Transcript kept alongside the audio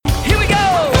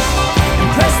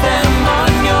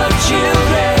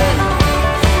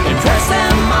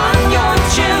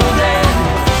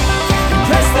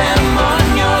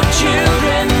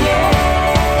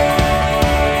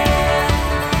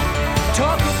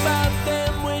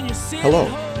Hello,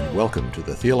 and welcome to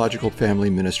the Theological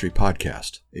Family Ministry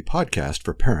Podcast, a podcast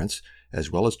for parents as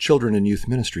well as children and youth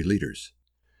ministry leaders.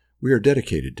 We are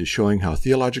dedicated to showing how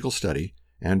theological study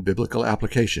and biblical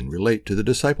application relate to the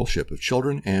discipleship of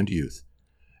children and youth.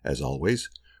 As always,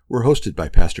 we're hosted by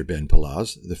Pastor Ben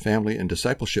Palaz, the family and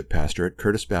discipleship pastor at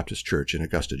Curtis Baptist Church in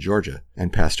Augusta, Georgia,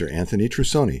 and Pastor Anthony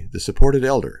Trusoni, the supported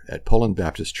elder at Poland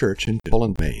Baptist Church in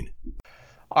Poland, Maine.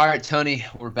 All right, Tony,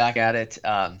 we're back at it.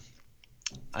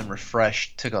 I'm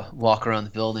refreshed. Took a walk around the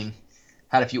building,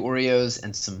 had a few Oreos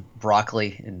and some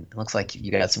broccoli, and it looks like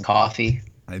you got some coffee.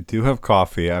 I do have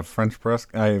coffee. I have French press.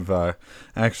 I have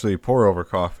actually pour over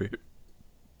coffee.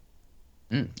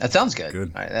 That sounds good.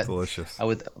 Good, delicious. I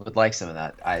would like some of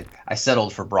that. I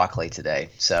settled for broccoli today,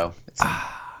 so it's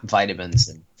vitamins.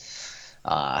 And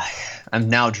I'm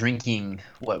now drinking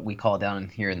what we call down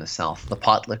here in the South the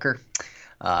pot liquor.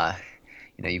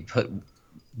 You put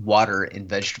water in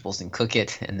vegetables and cook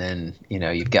it, and then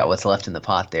you've got what's left in the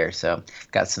pot there. So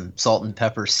got some salt and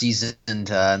pepper seasoned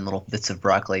and little bits of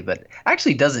broccoli, but it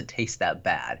actually doesn't taste that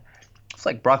bad. It's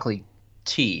like broccoli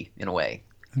tea in a way.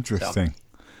 Interesting. So,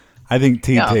 I think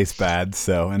tea tastes bad,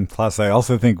 and plus I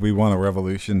also think we want a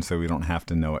revolution so we don't have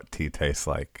to know what tea tastes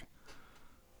like.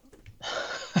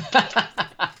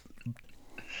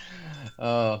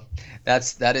 Oh,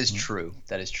 that is true.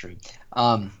 That is true.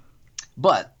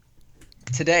 But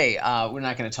today, we're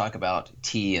not going to talk about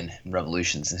tea and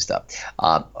revolutions and stuff.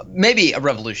 Maybe a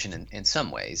revolution in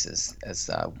some ways, as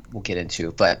we'll get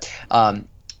into. But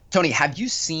Tony, have you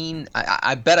seen?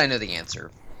 I bet I know the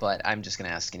answer, but I'm just going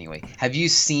to ask anyway. Have you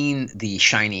seen the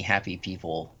Shiny Happy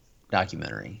People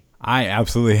documentary? I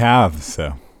absolutely have.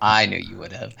 So I knew you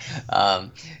would have.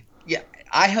 Yeah,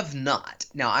 I have not.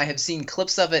 Now, I have seen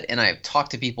clips of it, and I have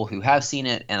talked to people who have seen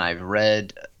it, and I've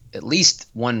read at least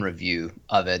one review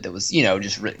of it that was,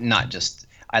 just written, not just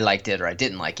I liked it or I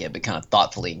didn't like it, but kind of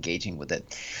thoughtfully engaging with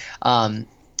it. And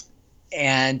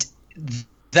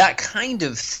that kind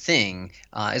of thing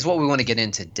is what we want to get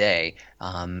in today.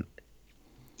 I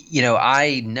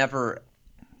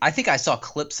think I saw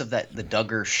clips of the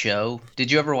Duggar Show.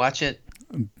 Did you ever watch it?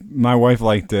 My wife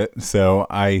liked it, so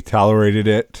I tolerated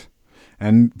it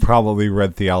and probably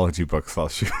read theology books while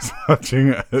she was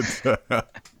watching it.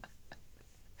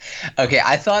 Okay,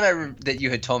 I thought that you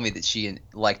had told me that she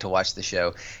liked to watch the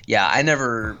show. Yeah, I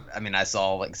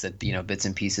saw, like I said, bits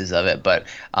and pieces of it, but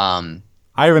I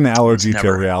have an allergy to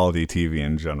reality TV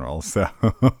in general, so.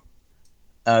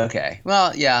 Okay,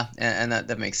 well, yeah, and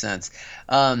that makes sense.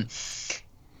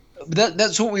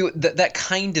 That's what that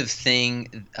kind of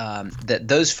thing that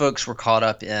those folks were caught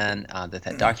up in,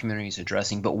 that documentary is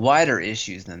addressing, but wider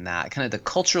issues than that. Kind of the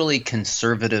culturally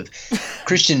conservative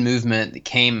Christian movement that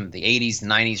came the 80s,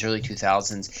 90s, early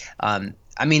 2000s.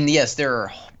 Yes, there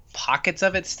are pockets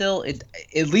of it still.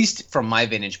 At least from my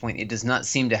vantage point, it does not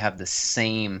seem to have the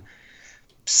same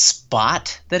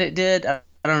spot that it did. I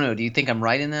don't know. Do you think I'm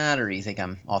right in that, or do you think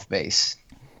I'm off base?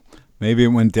 Maybe it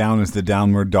went down as the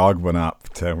downward dog went up,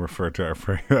 to refer to our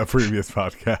previous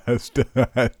podcast.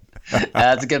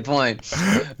 That's a good point.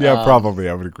 Yeah, probably.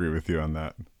 I would agree with you on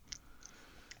that.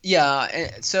 Yeah.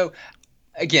 So,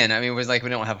 again, it was like we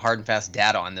don't have hard and fast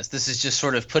data on this. This is just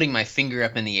sort of putting my finger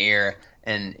up in the air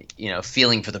and,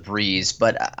 feeling for the breeze.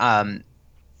 But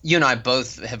you and I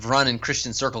both have run in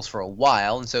Christian circles for a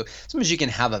while, and so sometimes you can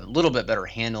have a little bit better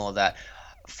handle of that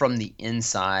from the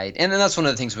inside. And then that's one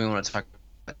of the things we want to talk about.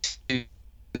 To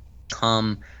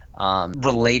become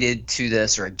related to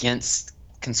this or against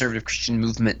conservative Christian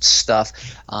movement stuff.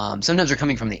 Sometimes they're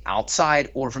coming from the outside,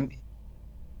 or from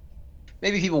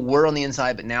maybe people were on the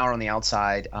inside but now are on the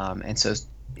outside. And so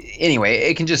anyway,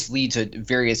 it can just lead to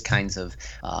various kinds of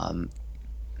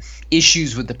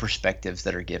issues with the perspectives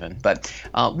that are given. But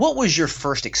what was your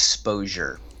first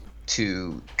exposure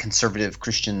to conservative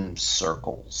Christian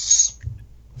circles?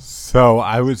 So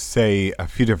I would say a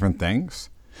few different things.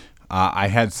 I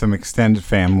had some extended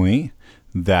family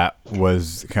that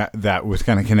was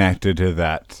kind of connected to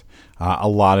that. A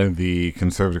lot of the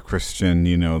conservative Christian,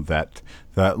 that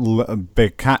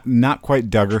big, not quite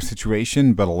Duggar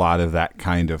situation, but a lot of that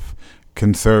kind of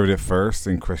conservative first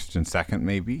and Christian second,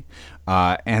 maybe.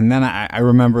 And then I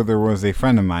remember there was a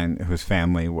friend of mine whose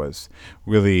family was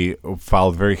really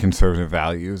followed very conservative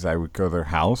values. I would go to their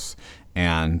house,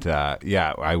 and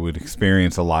I would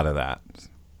experience a lot of that.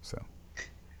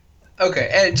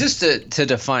 Okay, and just to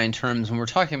define terms, when we're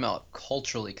talking about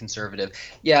culturally conservative,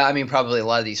 probably a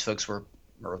lot of these folks were,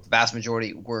 or the vast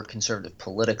majority were conservative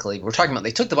politically. We're talking about they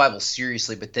took the Bible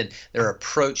seriously, but then their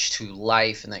approach to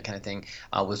life and that kind of thing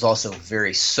was also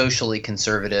very socially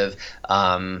conservative.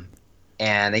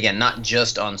 and again, not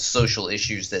just on social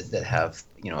issues that have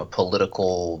a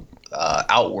political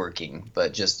outworking,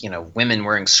 but just women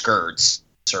wearing skirts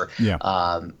or Yeah.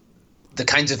 the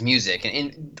kinds of music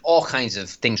and all kinds of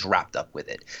things wrapped up with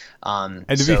it. And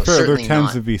to be So fair, there certainly tends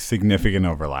not. to be significant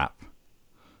overlap.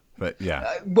 But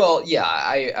yeah. Well, yeah,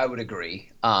 I would agree.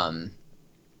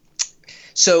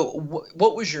 So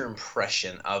what was your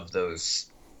impression of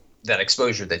that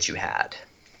exposure that you had?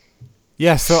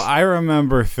 Yeah, so I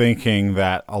remember thinking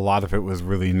that a lot of it was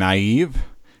really naive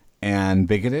and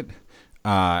bigoted.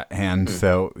 And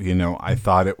so, I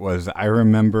thought it was, I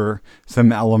remember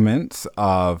some elements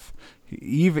of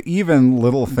even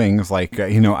little things like,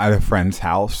 at a friend's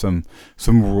house,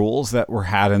 some rules that were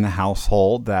had in the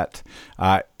household that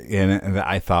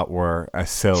I thought were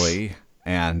silly.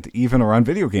 And even around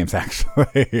video games,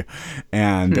 actually,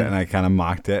 and I kind of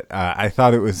mocked it. I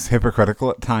thought it was hypocritical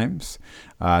at times.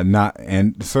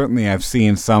 And certainly I've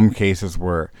seen some cases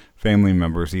where family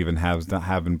members even have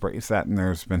embraced that, and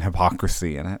there's been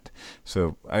hypocrisy in it.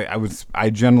 So I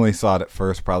generally saw it at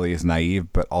first probably as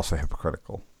naive, but also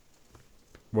hypocritical.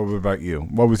 What about you?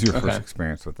 What was your first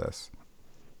experience with this?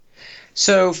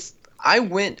 So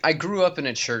I grew up in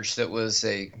a church that was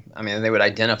they would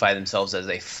identify themselves as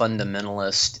a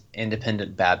fundamentalist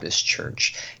independent Baptist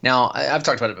church. Now, I've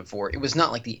talked about it before. It was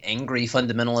not like the angry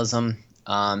fundamentalism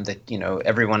that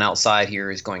everyone outside here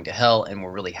is going to hell, and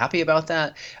we're really happy about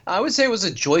that. I would say it was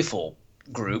a joyful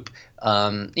group.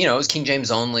 It was King James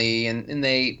only, and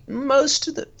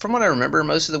from what I remember,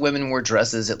 most of the women wore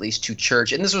dresses at least to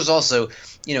church. And this was also,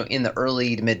 in the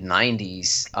early to mid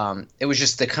 90s. It was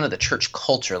just the kind of the church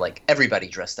culture, like everybody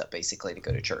dressed up basically to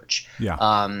go to church. Yeah.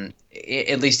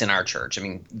 At least in our church. I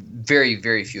mean, very,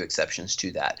 very few exceptions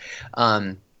to that.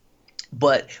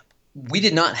 But we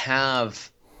did not have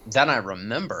that I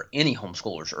remember any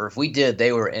homeschoolers, or if we did,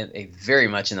 they were very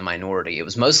much in the minority. It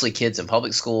was mostly kids in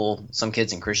public school, some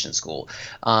kids in Christian school.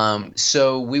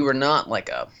 So we were not like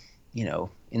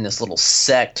in this little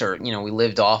sect, or we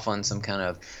lived off on some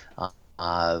kind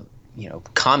of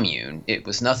commune. It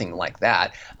was nothing like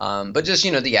that. But just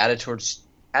the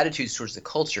attitudes towards the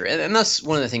culture, and that's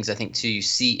one of the things I think too you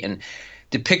see in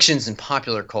depictions in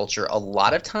popular culture. A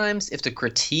lot of times, if the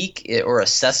critique or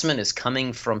assessment is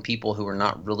coming from people who are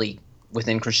not really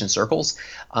within Christian circles,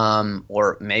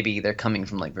 or maybe they're coming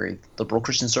from like very liberal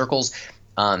Christian circles,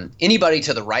 anybody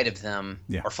to the right of them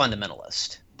are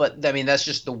fundamentalist. But I mean, that's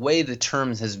just the way the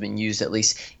term has been used, at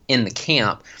least in the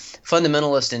camp.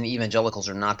 Fundamentalist and evangelicals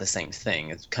are not the same thing.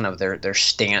 It's kind of their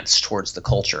stance towards the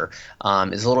culture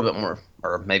is a little bit more,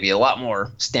 or maybe a lot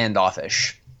more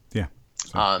standoffish. Yeah.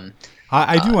 So.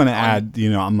 I do want to add,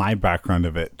 on my background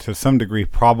of it, to some degree,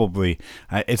 probably,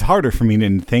 it's harder for me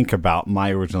to think about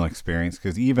my original experience,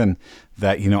 because even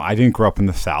that, I didn't grow up in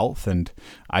the South, and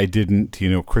I didn't,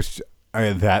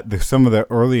 some of the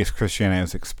earliest Christianity I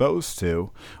was exposed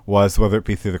to was, whether it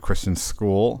be through the Christian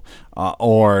school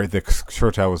or the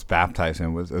church I was baptized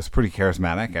in, was pretty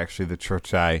charismatic. Actually, the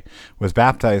church I was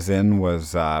baptized in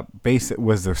was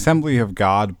was the Assembly of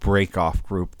God break-off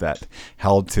group that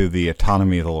held to the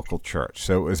autonomy of the local church.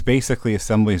 So it was basically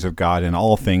Assemblies of God in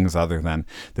all things other than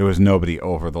there was nobody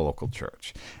over the local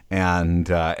church. But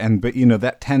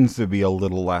that tends to be a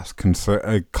little less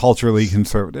culturally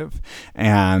conservative,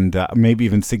 and maybe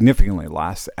even significantly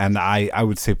less. And I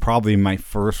would say probably my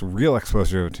first real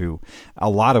exposure to a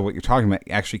lot of what you're talking about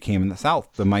actually came in the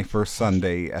South. My first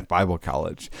Sunday at Bible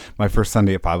college. I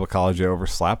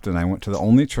overslept, and I went to the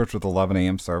only church with 11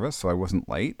 a.m. service, so I wasn't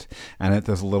late. And at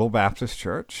this little Baptist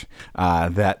church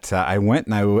that I went,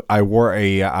 and I wore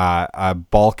a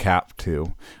ball cap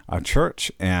to a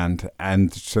church, and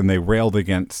they railed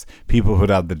against people who'd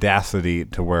had the audacity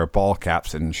to wear ball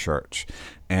caps in church.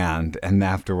 And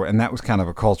that was kind of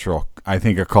a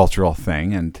cultural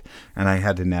thing, and I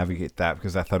had to navigate that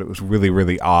because I thought it was really,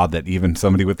 really odd that even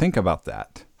somebody would think about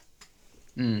that.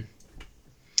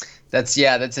 That's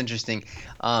interesting.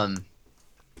 I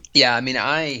mean,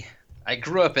 I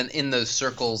grew up in those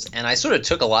circles, and I sort of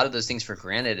took a lot of those things for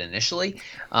granted initially.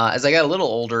 As I got a little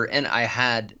older, and I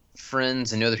had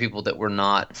friends and knew other people that were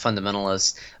not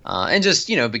fundamentalists, and just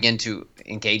begin to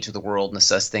engage with the world and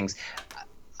assess things.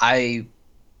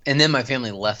 And then my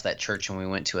family left that church, and we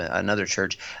went to another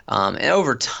church. And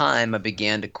over time, I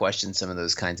began to question some of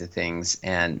those kinds of things.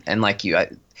 And like you, I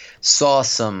saw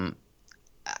some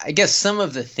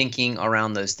of the thinking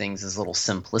around those things is a little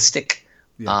simplistic,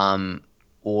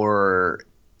 or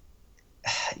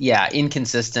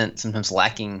inconsistent, sometimes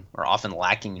lacking, or often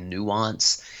lacking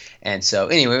nuance. And so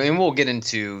anyway, and we'll get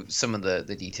into some of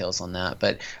the details on that.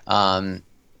 But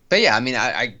yeah, I mean,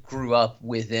 I grew up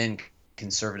within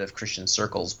conservative Christian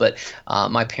circles. But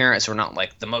my parents were not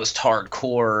like the most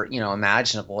hardcore,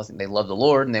 imaginable. I think they loved the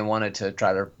Lord and they wanted to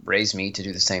try to raise me to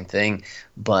do the same thing.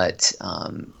 But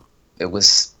it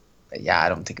was, I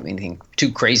don't think of anything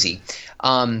too crazy.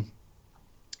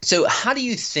 So how do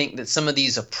you think that some of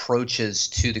these approaches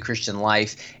to the Christian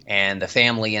life and the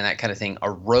family and that kind of thing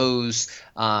arose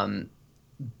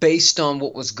based on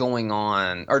what was going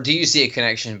on? Or do you see a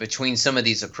connection between some of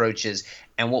these approaches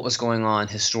and what was going on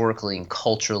historically and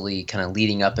culturally kind of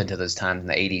leading up into those times in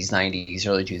the 80s, 90s,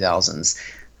 early 2000s?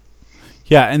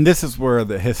 Yeah, and this is where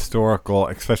the historical,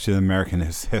 especially the American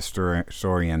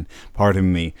historian part of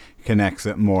me, connects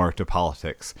it more to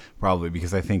politics, probably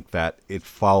because I think that it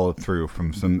followed through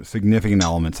from some significant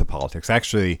elements of politics.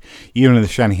 Actually, even to the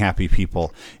Shiny Happy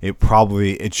people,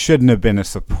 it shouldn't have been a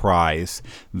surprise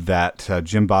that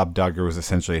Jim Bob Duggar was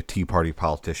essentially a Tea Party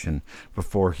politician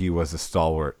before he was a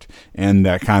stalwart in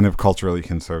that kind of culturally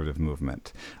conservative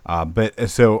movement. I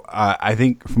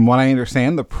think, from what I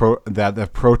understand, the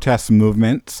protest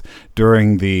movements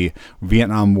during the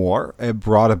Vietnam War, it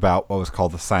brought about what was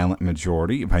called the silent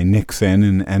majority by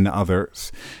Nixon and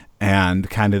others, and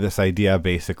kind of this idea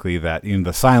basically that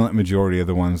the silent majority are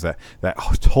the ones that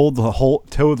toe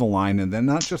the line, and then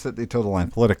not just that they toe the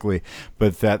line politically,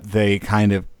 but that they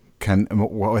kind of can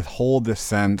withhold this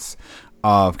sense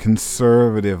of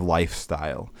conservative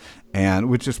lifestyle. And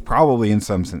which is probably in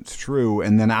some sense true.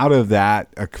 And then out of that,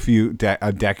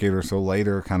 a decade or so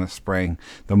later, kind of sprang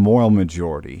the moral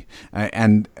majority.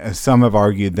 And some have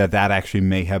argued that actually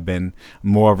may have been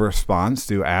more of a response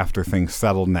to after things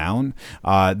settled down.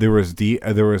 There was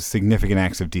significant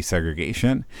acts of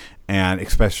desegregation, and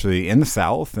especially in the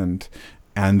South,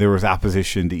 and there was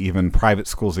opposition to even private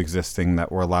schools existing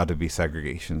that were allowed to be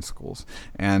segregation schools.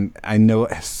 And I know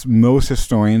most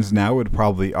historians now would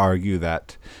probably argue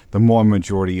that the moral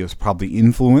majority was probably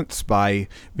influenced by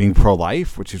being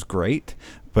pro-life, which is great,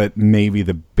 but maybe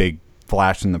the big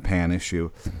flash in the pan issue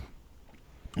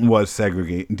was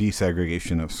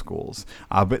desegregation of schools.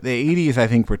 But the 80s, I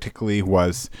think, particularly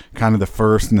was kind of the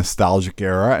first nostalgic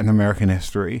era in American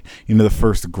history. The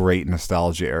first great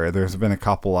nostalgia era. There's been a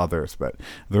couple others, but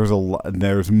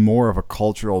there's more of a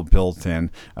cultural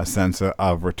built-in a sense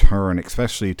of return,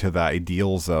 especially to the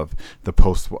ideals of the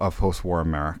post-war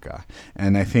America.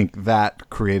 And I think that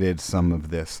created some of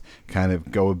this kind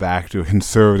of go back to a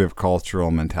conservative cultural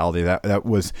mentality that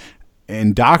was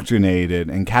indoctrinated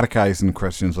and catechized in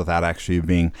Christians without actually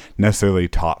being necessarily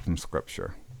taught from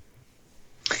Scripture.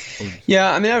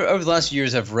 Yeah, I mean, over the last few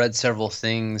years, I've read several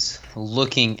things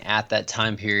looking at that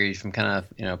time period from kind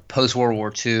of, post-World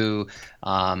War II,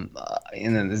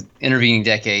 in the intervening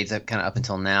decades, kind of up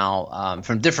until now,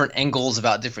 from different angles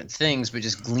about different things, but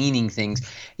just gleaning things.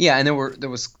 Yeah, and there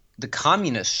was the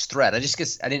communist threat. I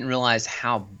didn't realize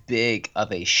how big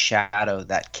of a shadow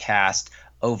that cast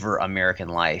over American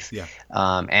life,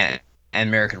 and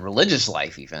American religious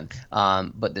life even.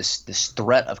 But this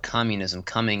threat of communism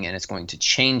coming, and it's going to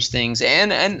change things.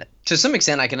 And to some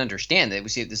extent, I can understand that. We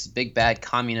see this big bad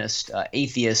communist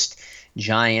atheist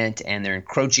giant, and they're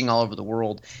encroaching all over the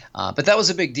world. But that was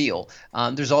a big deal.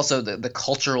 There's also the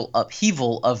cultural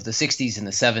upheaval of the 60s and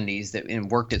the 70s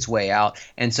that worked its way out.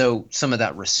 And so some of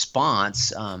that response,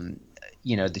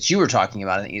 that you were talking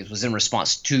about, I think it was in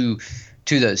response to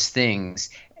those things.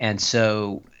 And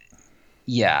so,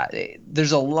 yeah,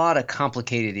 there's a lot of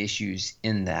complicated issues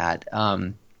in that,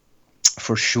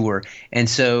 for sure. And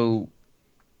so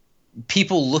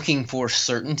people looking for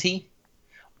certainty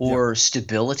or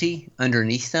stability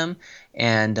underneath them.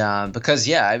 And because,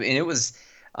 it was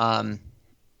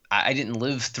I didn't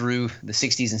live through the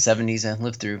 60s and 70s. I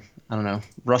lived through, I don't know,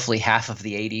 roughly half of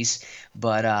the 80s,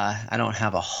 but I don't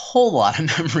have a whole lot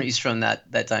of memories from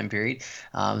that time period.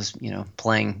 I was,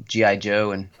 playing G.I.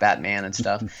 Joe and Batman and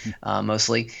stuff,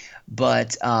 mostly.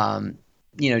 But,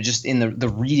 just in the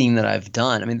reading that I've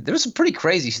done, I mean, there was some pretty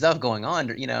crazy stuff going on,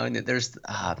 and there's,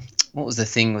 what was the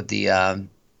thing with the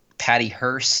Patty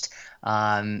Hearst?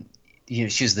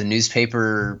 She was the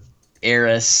newspaper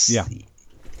heiress. Yeah.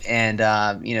 And,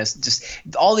 just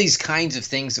all these kinds of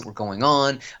things that were going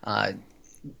on.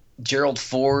 Gerald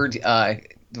Ford, there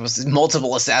was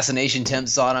multiple assassination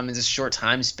attempts on him in this short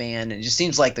time span. And it just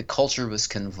seems like the culture was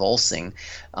convulsing.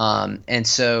 And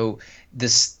so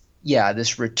this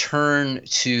return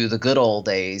to the good old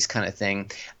days kind of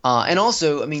thing. And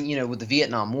also, I mean, with the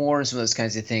Vietnam War and some of those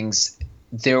kinds of things,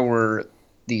 there were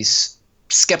these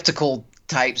skeptical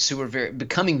types who were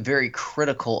becoming very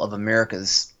critical of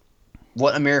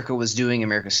what America was doing,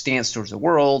 America's stance towards the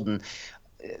world, and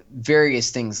various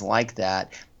things like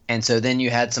that. And so then you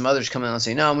had some others come out and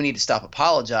say, no, we need to stop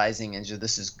apologizing. And so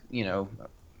this is,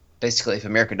 basically if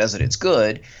America does it, it's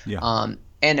good. Yeah.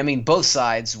 And I mean, both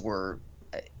sides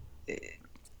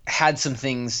had some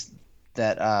things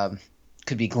that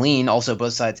could be gleaned. Also,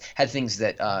 both sides had things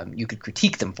that you could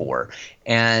critique them for,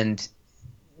 and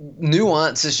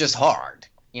nuance is just hard.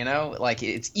 Like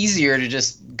it's easier to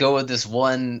just go with this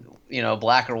one,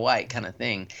 black or white kind of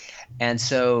thing. And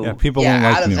so, Yeah, people don't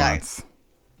like out of nuance.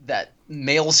 that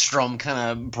maelstrom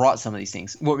kind of brought some of these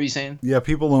things. What were you saying? Yeah,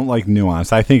 people don't like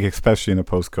nuance. I think especially in a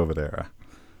post-COVID era.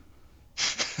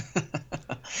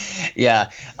 Yeah,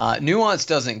 nuance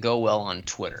doesn't go well on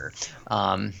Twitter.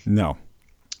 No.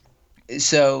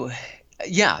 So,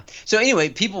 yeah. So anyway,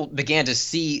 people began to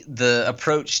see the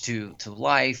approach to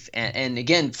life, and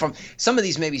again, from some of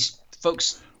these, maybe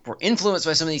folks were influenced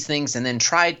by some of these things, and then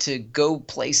tried to go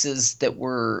places that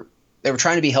they were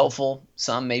trying to be helpful.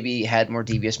 Some maybe had more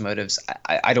devious motives.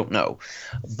 I don't know,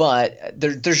 but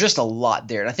there's just a lot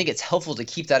there, and I think it's helpful to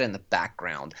keep that in the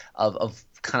background of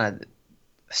kind of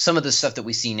some of the stuff that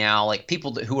we see now. Like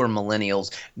people who are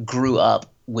millennials grew up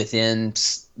within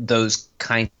those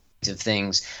kinds of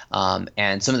things,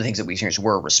 and some of the things that we experienced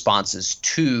were responses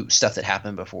to stuff that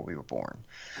happened before we were born.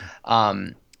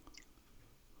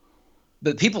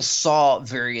 But people saw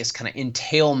various kind of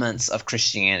entailments of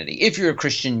Christianity. If you're a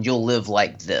Christian, you'll live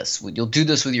like this. You'll do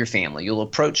this with your family. You'll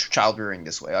approach child rearing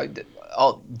this way,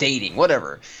 dating,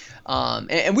 whatever.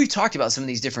 And we've talked about some of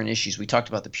these different issues. We talked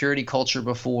about the purity culture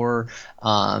before,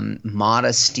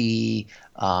 modesty.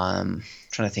 Trying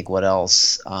to think what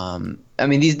else. I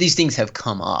mean, these things have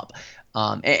come up,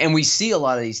 and we see a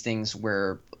lot of these things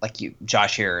where, like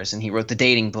Josh Harris, and he wrote the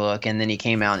dating book, and then he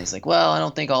came out and he's like, well, I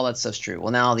don't think all that stuff's true.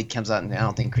 Well, now he comes out and I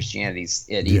don't think Christianity's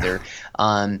it either.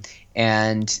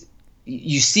 And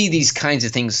you see these kinds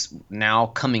of things now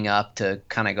coming up to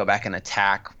kind of go back and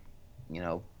attack,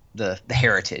 the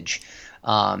heritage.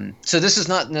 So this is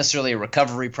not necessarily a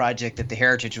recovery project that the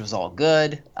heritage was all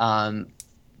good.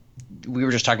 We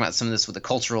were just talking about some of this with the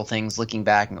cultural things, looking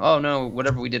back and, oh no,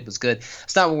 whatever we did was good.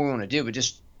 It's not what we want to do, but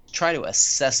just try to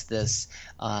assess this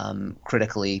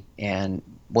critically and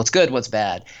what's good, what's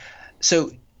bad.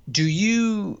 So do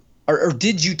you, or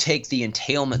did you take the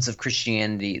entailments of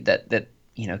Christianity that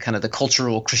kind of the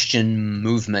cultural Christian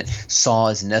movement saw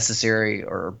as necessary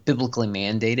or biblically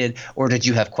mandated, or did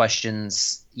you have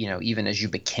questions, even as you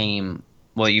became,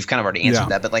 well, you've kind of already answered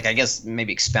that, but like, I guess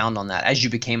maybe expound on that. As you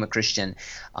became a Christian,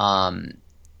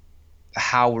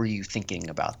 how were you thinking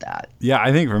about that? Yeah,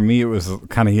 I think for me it was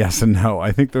kind of yes and no.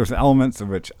 I think there's elements of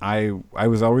which I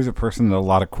was always a person with a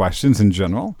lot of questions in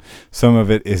general. Some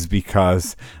of it is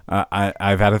because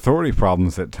I've had authority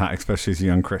problems at times, especially as a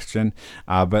young Christian.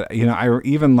 But I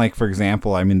even, like, for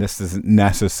example, I mean, this isn't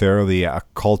necessarily a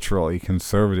culturally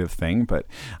conservative thing, but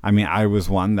I mean, I was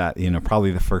one that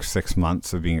probably the first 6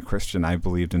 months of being a Christian, I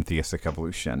believed in theistic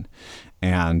evolution.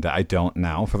 And I don't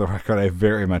now, for the record. I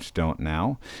very much don't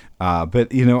now.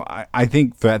 But I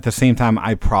think that at the same time,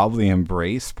 I probably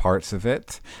embrace parts of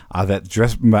it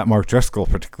that Mark Driscoll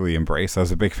particularly embraced. I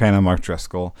was a big fan of Mark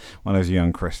Driscoll when I was a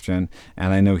young Christian,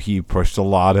 and I know he pushed a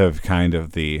lot of kind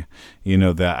of the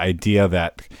idea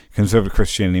that conservative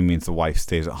Christianity means the wife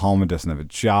stays at home and doesn't have a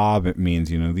job. It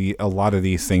means a lot of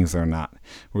these things are not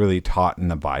really taught in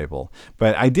the Bible.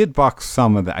 But I did buck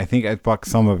some of that. I think I bucked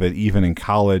some of it even in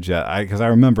college, because I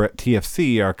remember at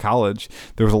TFC, our college,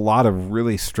 there was a lot of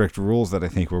really strict rules that I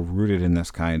think were rooted in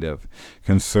this kind of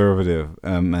conservative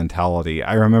mentality.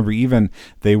 I remember even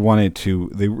they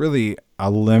really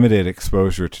limited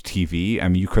exposure to TV. I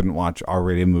mean, you couldn't watch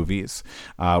R-rated movies,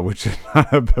 which is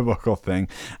not a biblical thing.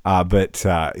 But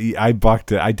I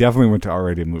bucked it. I definitely went to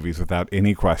R-rated movies without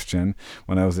any question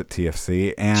when I was at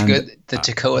TFC. And did you go the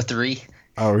Toccoa 3?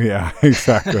 Oh, yeah,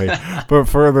 exactly. But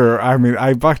further, I mean,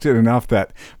 I bucked it enough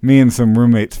that me and some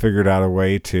roommates figured out a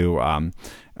way to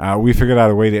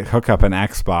hook up an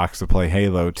Xbox to play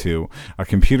Halo to a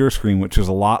computer screen, which was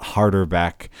a lot harder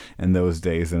back in those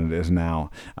days than it is now,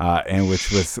 and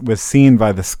which was seen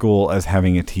by the school as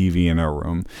having a TV in our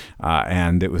room,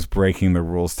 and it was breaking the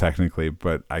rules technically.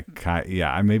 But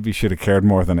I maybe should have cared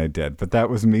more than I did. But that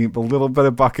was me, a little bit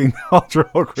of bucking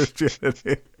cultural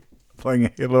Christianity.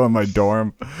 Playing Halo in my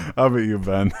dorm. How about you,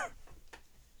 Ben?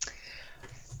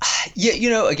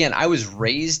 Yeah, again, I was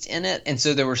raised in it, and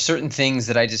so there were certain things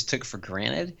that I just took for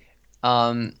granted.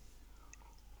 But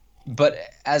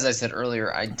as I said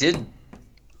earlier,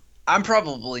 I'm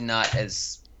probably not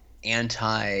as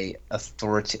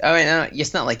anti-authority. I mean,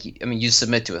 it's not like you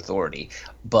submit to authority,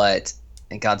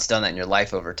 and God's done that in your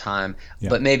life over time. Yeah.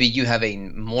 But maybe you have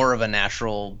more of a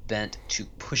natural bent to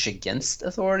push against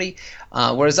authority,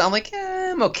 whereas I'm like,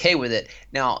 I'm okay with it.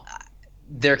 Now,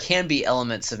 there can be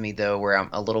elements of me though where I'm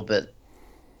a little bit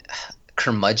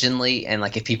curmudgeonly, and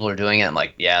like if people are doing it, I'm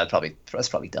like, yeah, that's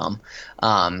probably dumb.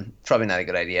 Probably not a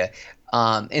good idea.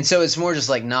 And so it's more just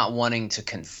like not wanting to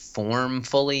conform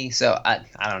fully. So I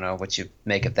don't know what you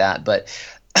make of that, but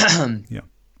Yeah.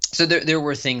 so there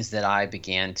were things that I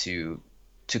began to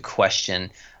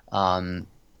question, and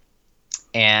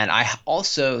I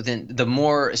also then the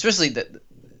more, especially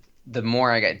the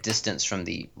more I got distance from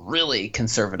the really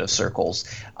conservative circles,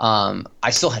 I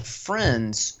still had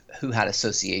friends who had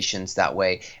associations that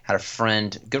way. Had a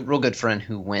friend, real good friend,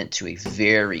 who went to a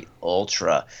very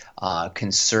ultra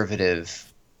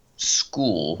conservative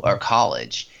school or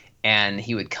college, and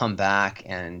he would come back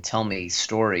and tell me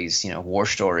stories, war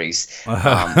stories,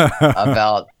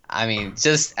 about. I mean,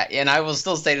 and I will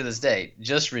still say to this day,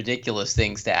 just ridiculous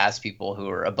things to ask people who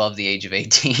are above the age of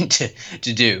 18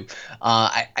 to do.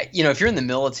 If you're in the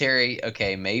military,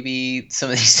 okay, maybe some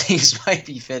of these things might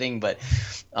be fitting, but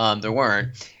there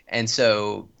weren't. And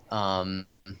so, and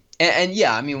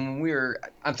yeah, I mean,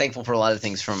 I'm thankful for a lot of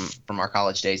things from our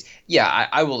college days. Yeah,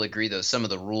 I will agree, though. Some of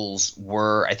the rules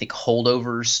were, I think,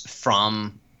 holdovers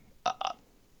from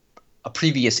a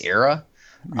previous era.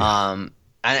 Yeah.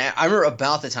 And I remember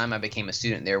about the time I became a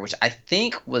student there, which I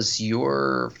think was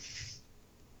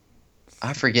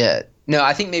I forget. No,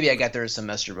 I think maybe I got there a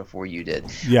semester before you did.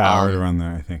 Yeah, right around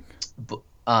there, I think. But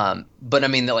I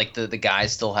mean, the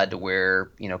guys still had to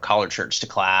wear, collared shirts to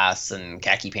class and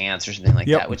khaki pants or something like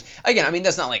Yep. that, which again, I mean,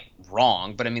 that's not like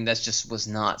wrong, but I mean, that's just was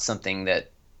not something that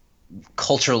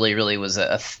culturally really was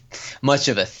much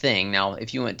of a thing. Now,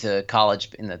 if you went to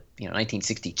college in the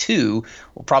 1962,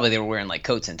 well, probably they were wearing like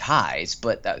coats and ties,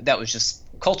 but that was just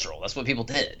cultural. That's what people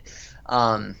did.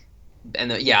 Now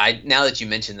that you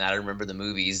mentioned that, I remember the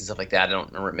movies and stuff like that. I don't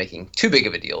remember it making too big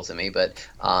of a deal to me, but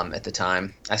at the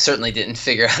time, I certainly didn't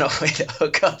figure out a way to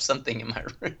hook up something in my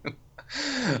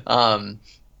room.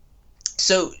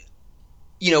 So,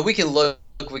 we can look,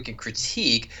 we can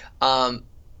critique.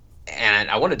 And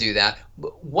I want to do that.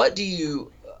 But what do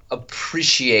you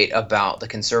appreciate about the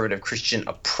conservative Christian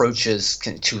approaches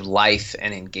to life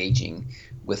and engaging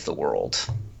with the world?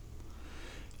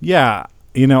 Yeah,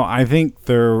 I think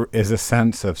there is a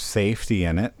sense of safety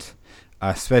in it,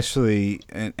 especially,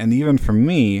 and even for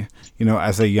me,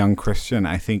 as a young Christian,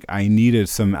 I think I needed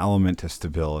some element of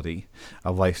stability,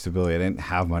 of life stability. I didn't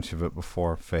have much of it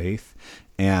before faith.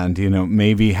 And,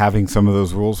 maybe having some of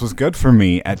those rules was good for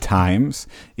me at times,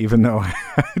 even though I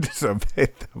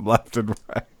disobeyed them left and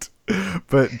right.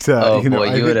 But, oh, boy,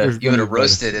 I you would think have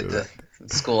roasted at the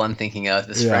school I'm thinking of.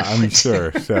 This yeah, friend I'm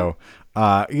sure. So,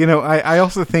 I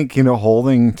also think,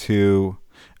 holding to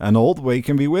an old way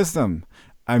can be wisdom.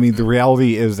 I mean, the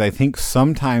reality is, I think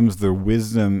sometimes the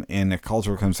wisdom in a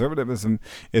cultural conservatism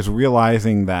is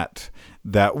realizing that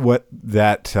the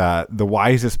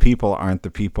wisest people aren't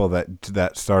the people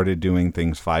that started doing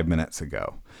things 5 minutes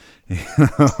ago,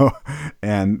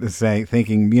 and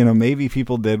thinking, maybe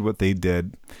people did what they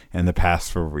did in the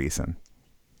past for a reason.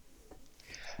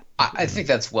 I think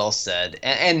that's well said.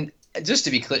 And just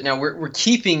to be clear, now we're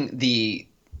keeping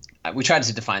we tried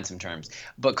to define some terms,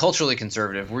 but culturally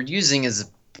conservative we're using as a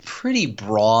pretty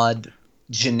broad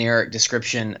generic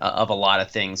description of a lot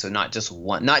of things. So not just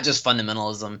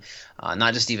fundamentalism,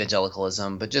 not just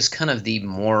evangelicalism, but just kind of the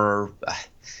more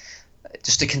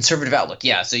just a conservative outlook.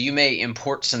 Yeah. So you may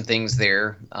import some things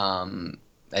there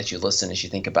as you listen, as you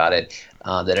think about it,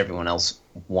 that everyone else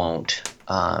won't.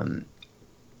 And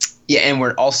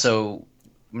we're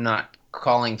not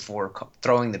calling for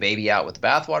throwing the baby out with the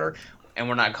bathwater, and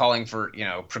we're not calling for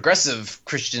progressive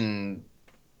Christian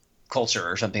culture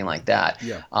or something like that.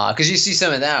 Yeah. Because you see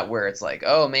some of that where it's like,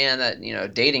 oh man, that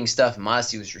dating stuff,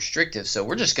 modesty was restrictive, so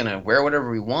we're just gonna wear whatever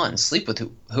we want and sleep with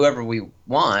whoever we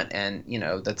want, and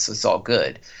it's all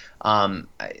good. No,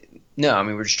 I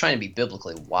mean, we're just trying to be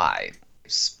biblically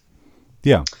wise.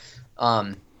 Yeah.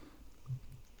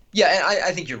 Yeah, and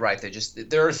I think you're right.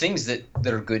 There are things that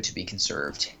are good to be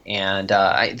conserved, and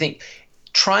I think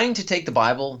trying to take the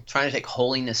Bible, trying to take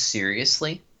holiness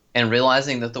seriously, and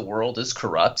realizing that the world is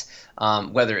corrupt,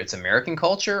 whether it's American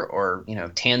culture or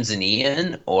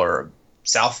Tanzanian or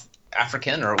South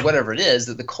African or whatever it is,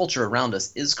 that the culture around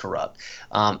us is corrupt,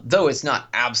 though it's not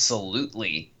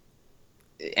absolutely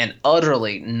and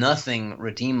utterly nothing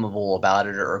redeemable about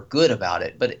it or good about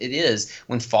it. But it is,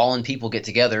 when fallen people get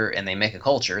together and they make a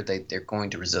culture, they're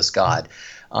going to resist God.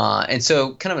 And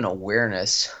so kind of an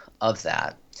awareness of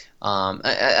that.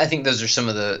 I think those are some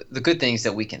of the good things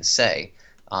that we can say,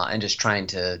 and just trying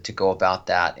to go about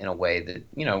that in a way that,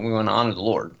 we want to honor the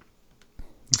Lord.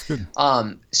 That's good.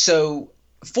 So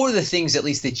for the things at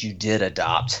least that you did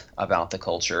adopt about the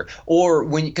culture, or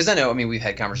when, because I know, I mean, we've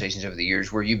had conversations over the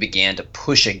years where you began to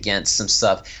push against some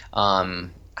stuff,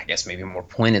 I guess maybe more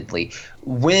pointedly.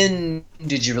 When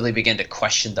did you really begin to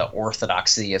question the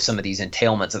orthodoxy of some of these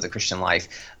entailments of the Christian life,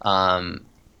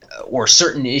 or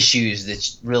certain issues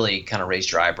that really kind of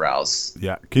raised your eyebrows?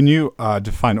 Yeah. Can you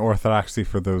define orthodoxy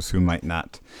for those who might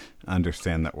not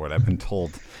understand that word? I've been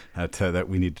told that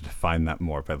we need to define that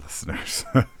more by listeners.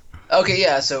 Okay,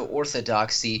 yeah. So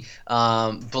orthodoxy,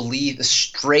 believe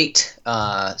straight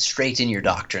in your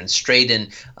doctrine, straight in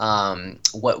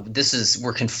what this is.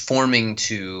 We're conforming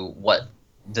to what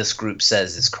this group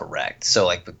says is correct. So,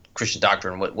 like the Christian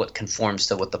doctrine, what conforms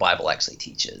to what the Bible actually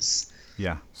teaches.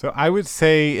 Yeah. So I would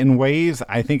say, in ways,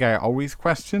 I think I always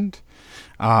questioned,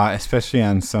 especially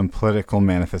on some political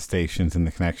manifestations in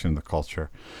the connection of the culture.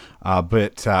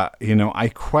 But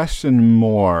I question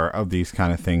more of these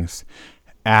kind of things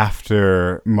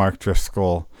after Mark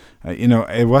Driscoll.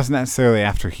 It wasn't necessarily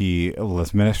after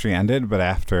his ministry ended, but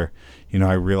after,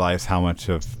 I realized how much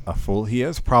of a fool he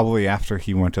is. Probably after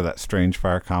he went to that Strange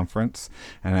Fire conference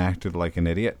and acted like an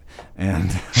idiot.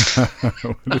 And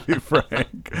to be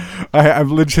frank, I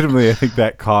legitimately, I think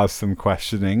that caused some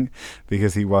questioning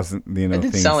because he wasn't, It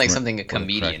didn't sound like something a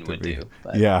comedian would do.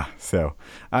 But. Yeah. So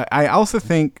I also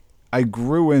think I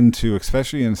grew into,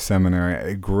 especially in seminary,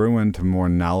 I grew into more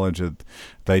knowledge of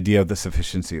the idea of the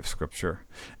sufficiency of Scripture.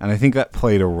 And I think that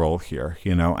played a role here,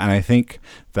 and I think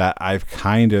that I've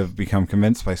kind of become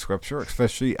convinced by Scripture,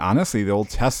 especially, honestly, the Old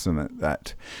Testament,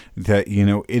 that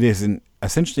it is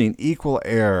essentially an equal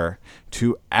error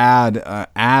to add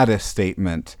a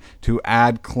statement, to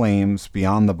add claims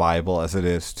beyond the Bible as it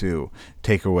is to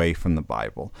take away from the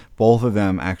Bible. Both of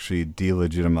them actually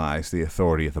delegitimize the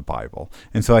authority of the Bible.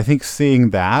 And so I think seeing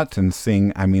that and seeing,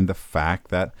 the fact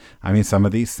that, some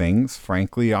of these things,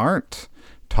 frankly, aren't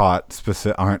taught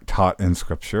in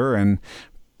Scripture. And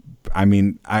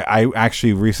I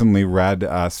actually recently read,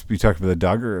 we talked about the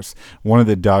Duggars. One of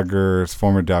the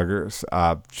former Duggars,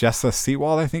 Jessa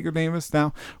Seawald, I think her name is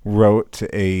now, wrote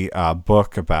a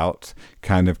book about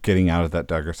kind of getting out of that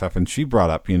Duggar stuff. And she brought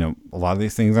up, a lot of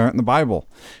these things aren't in the Bible.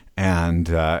 And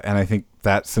I think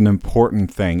that's an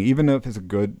important thing. Even if it's a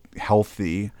good,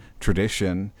 healthy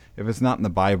tradition, if it's not in the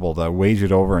Bible, to wage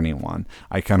it over anyone,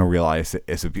 I kind of realize it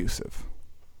is abusive.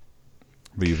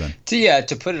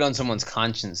 To put it on someone's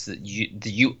conscience that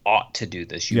you ought to do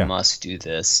this, you must do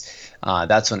this.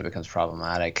 That's when it becomes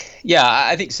problematic. Yeah,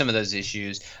 I think some of those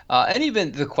issues, and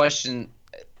even the question,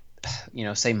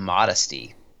 say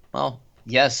modesty. Well,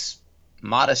 yes,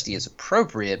 modesty is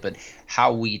appropriate, but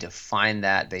how we define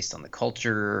that based on the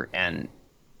culture and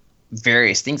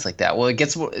various things like that, well,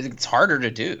 it's harder to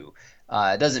do.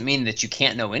 It doesn't mean that you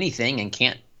can't know anything and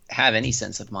can't have any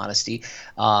sense of modesty.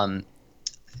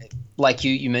 Like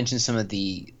you mentioned some of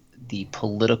the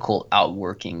political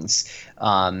outworkings.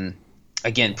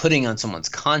 Again, putting on someone's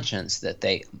conscience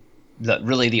that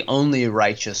really the only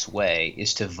righteous way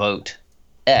is to vote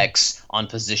X on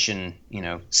position,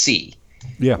 C.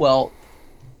 Yeah. Well,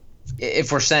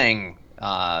 if we're saying,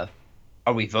 are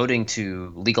we voting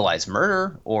to legalize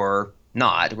murder or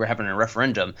not? We're having a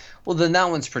referendum. Well, then that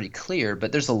one's pretty clear.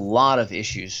 But there's a lot of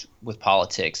issues with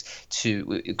politics.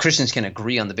 Christians can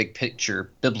agree on the big picture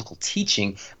biblical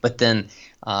teaching, but then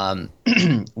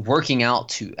working out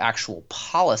to actual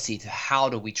policy, to how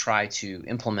do we try to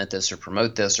implement this or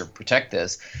promote this or protect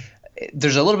this,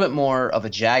 there's a little bit more of a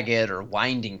jagged or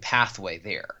winding pathway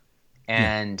there.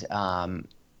 And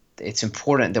it's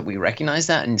important that we recognize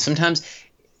that. And sometimes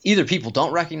either people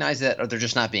don't recognize that or they're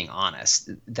just not being honest,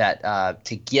 that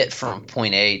to get from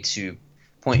point A to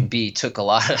point B took a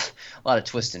lot of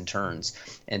twists and turns.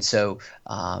 And so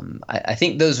I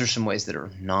think those are some ways that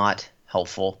are not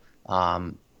helpful.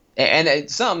 And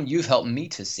some you've helped me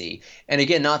to see. And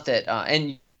again, not that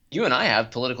and you and I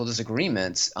have political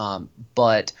disagreements,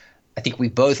 but I think we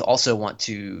both also want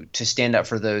to stand up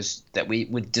for those that we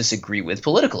would disagree with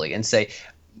politically and say,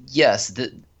 yes,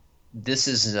 this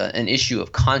is an issue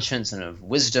of conscience and of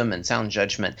wisdom and sound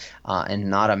judgment, and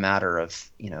not a matter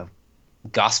of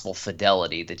gospel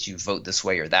fidelity that you vote this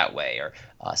way or that way or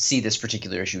see this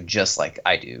particular issue just like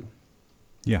I do.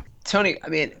 Yeah, Tony.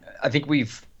 I think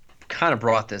we've kind of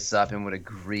brought this up and would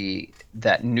agree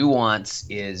that nuance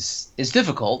is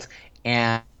difficult,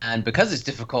 and because it's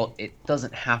difficult, it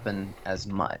doesn't happen as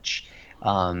much.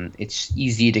 It's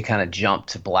easy to kind of jump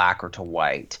to black or to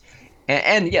white.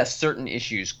 And yes, certain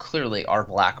issues clearly are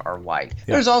black or white.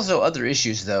 Yeah. There's also other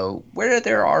issues, though, where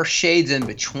there are shades in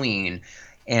between,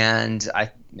 and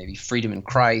maybe freedom in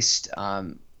Christ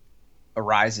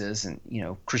arises, and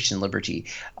Christian liberty.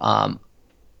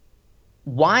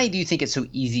 why do you think it's so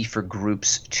easy for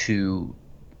groups to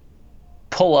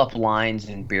pull up lines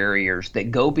and barriers that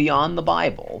go beyond the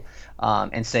Bible,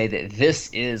 and say that this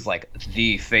is like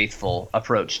the faithful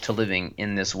approach to living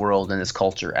in this world and this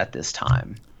culture at this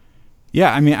time?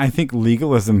 Yeah, I mean, I think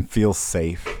legalism feels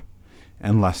safe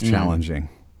and less challenging.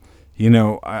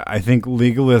 I think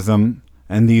legalism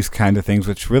and these kind of things,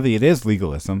 which really it is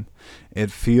legalism, it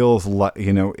feels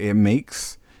it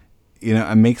makes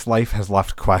life has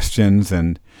left questions,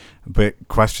 but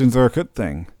questions are a good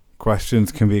thing.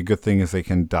 Questions can be a good thing as they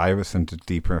can dive us into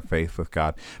deeper faith with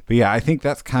God. But yeah, I think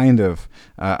that's kind of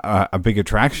a big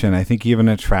attraction. I think even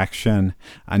attraction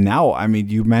now, I mean,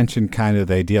 you mentioned kind of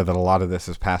the idea that a lot of this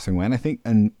is passing away, and I think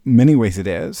in many ways it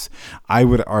is. I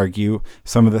would argue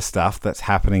some of the stuff that's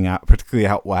happening out, particularly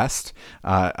out west,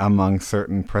 among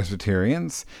certain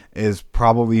Presbyterians, is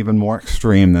probably even more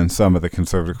extreme than some of the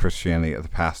conservative Christianity of the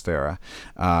past era.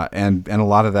 And a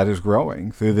lot of that is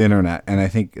growing through the internet. And I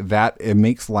think that it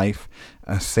makes life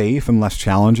safe and less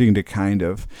challenging to kind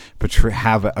of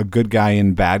have a good guy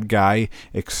and bad guy.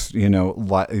 We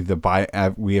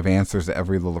have answers to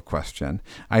every little question.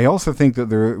 I also think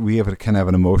that we have kind of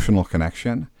an emotional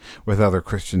connection with other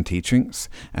Christian teachings.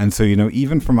 And so,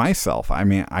 even for myself, I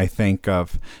mean, I think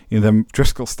of the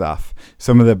Driscoll stuff,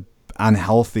 some of the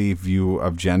unhealthy view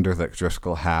of gender that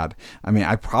Driscoll had. I mean,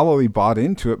 I probably bought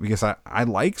into it because I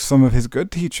like some of his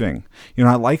good teaching.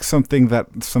 I like some things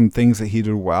that he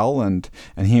did well, and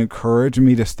he encouraged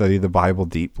me to study the Bible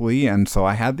deeply. And so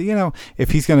I had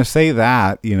if he's going to say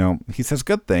that, he says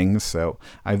good things. So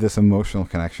I have this emotional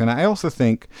connection. I also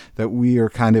think that we are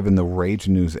kind of in the rage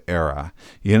news era,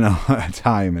 at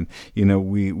time. And,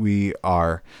 we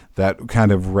are that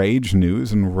kind of rage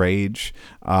news and rage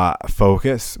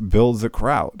focus builds a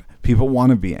crowd. People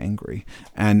want to be angry,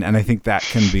 and I think that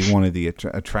can be one of the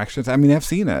attractions. I mean, I've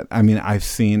seen it. I mean,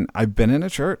 I've been in a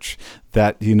church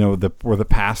that where the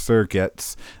pastor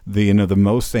gets the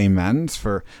most amens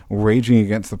for raging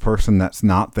against the person that's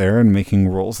not there and making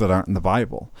rules that aren't in the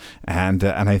Bible, and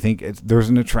I think there's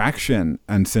an attraction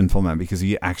in sinful men because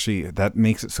that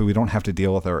makes it so we don't have to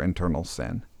deal with our internal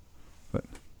sin. But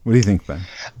what do you think, Ben?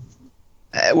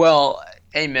 Well,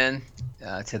 amen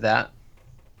to that.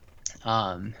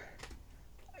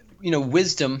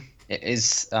 Wisdom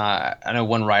is, I know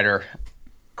one writer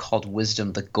called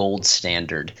wisdom the gold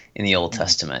standard in the Old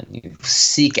Testament. You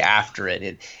seek after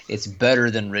it. It's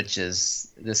better than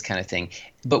riches, this kind of thing.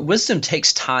 But wisdom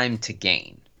takes time to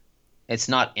gain. It's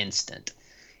not instant.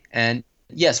 And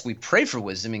yes, we pray for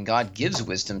wisdom, and God gives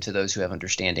wisdom to those who have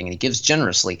understanding, and he gives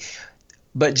generously.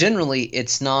 But generally,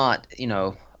 it's not,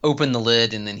 open the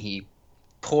lid and then he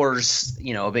pours,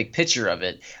 a big pitcher of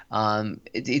it.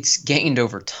 It's gained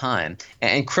over time.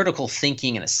 And critical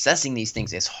thinking and assessing these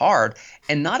things is hard,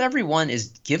 and not everyone is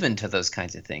given to those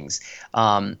kinds of things.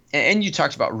 And you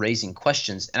talked about raising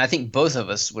questions, and I think both of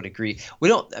us would agree.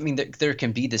 There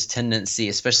can be this tendency,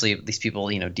 especially these people,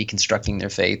 deconstructing their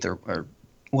faith or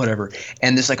whatever,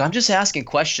 and it's like, I'm just asking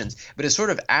questions, but it's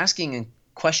sort of asking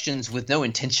questions with no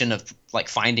intention of like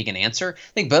finding an answer.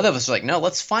 I think both of us are like, no,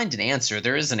 let's find an answer.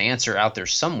 There is an answer out there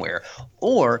somewhere.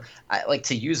 Or I like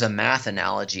to use a math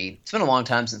analogy. It's been a long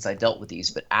time since I dealt with these,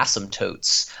 but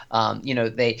asymptotes,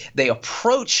 they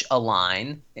approach a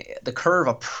line, the curve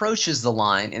approaches the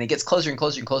line, and it gets closer and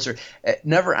closer and closer. It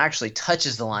never actually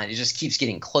touches the line. It just keeps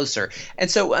getting closer.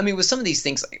 And so, with some of these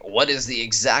things, like, what is the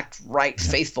exact right,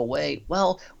 faithful way?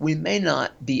 Well, we may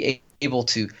not be able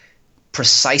to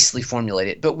precisely formulate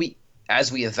it, but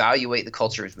as we evaluate the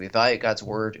culture, as we evaluate God's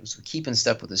word, as we keep in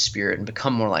step with the Spirit and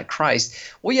become more like Christ,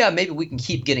 well, yeah, maybe we can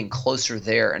keep getting closer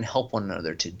there and help one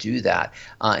another to do that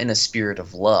in a spirit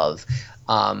of love.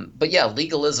 But yeah,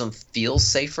 legalism feels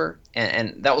safer,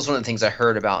 and that was one of the things I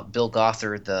heard about Bill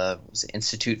Gothard, the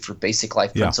Institute for Basic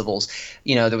Life Principles.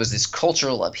 There was this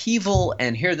cultural upheaval,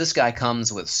 and here this guy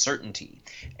comes with certainty,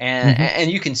 and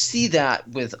you can see that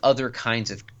with other kinds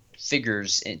of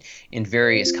figures in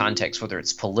various contexts, whether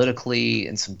it's politically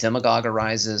and some demagogue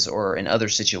arises or in other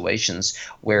situations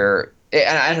where –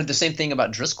 and I heard the same thing about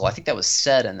Driscoll. I think that was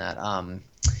said in that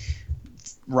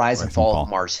Rise and Fall of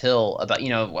Mars Hill about,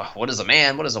 what is a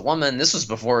man, what is a woman? This was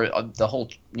before the whole,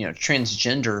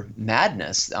 transgender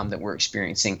madness that we're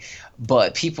experiencing.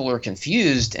 But people are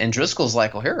confused, and Driscoll's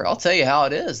like, well, here, I'll tell you how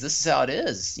it is. This is how it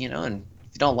is, and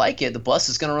if you don't like it, the bus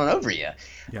is going to run over you.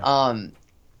 Yeah.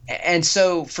 And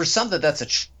so for some that's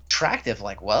attractive,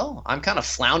 like, well, I'm kind of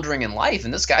floundering in life,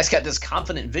 and this guy's got this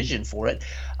confident vision for it.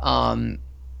 And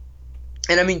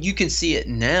you can see it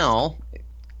now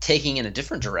taking in a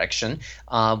different direction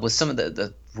with some of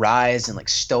the rise in like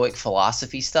Stoic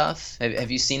philosophy stuff.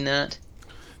 Have you seen that?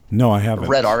 No, I haven't.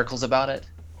 Read articles about it?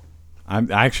 I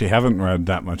actually haven't read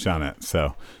that much on it,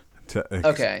 so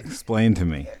Okay. Explain to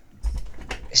me.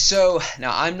 So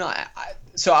now I'm not.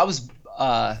 So I was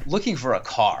looking for a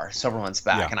car several months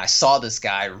back, and I saw this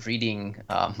guy reading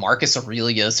Marcus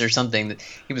Aurelius or something. That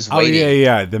he was waiting. Oh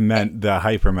yeah. The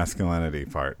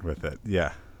hypermasculinity part with it.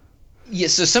 Yeah. Yeah.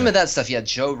 So some of that stuff. Yeah.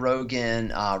 Joe Rogan,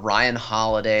 Ryan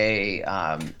Holiday,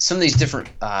 some of these different.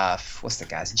 What's the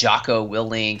guys? Jocko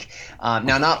Willink.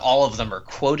 Now, not all of them are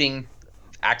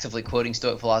actively quoting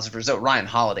Stoic philosophers, though Ryan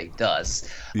Holiday does.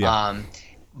 Yeah.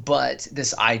 But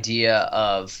this idea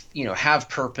of, have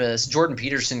purpose, Jordan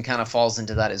Peterson kind of falls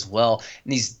into that as well.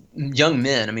 And these young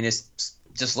men, I mean,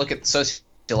 just look at the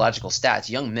sociological stats.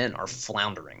 Young men are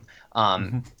floundering.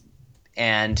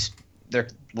 And there are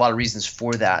a lot of reasons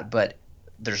for that, but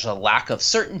there's a lack of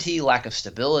certainty, lack of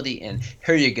stability, and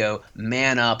here you go,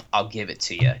 man up, I'll give it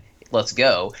to you. Let's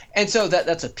go. And so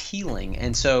that's appealing.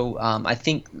 And so I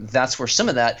think that's where some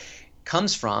of that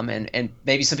comes from, and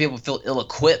maybe some people feel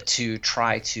ill-equipped to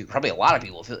probably a lot of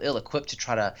people feel ill-equipped to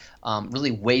try to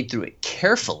really wade through it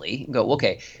carefully and go,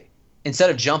 okay, instead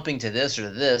of jumping to this or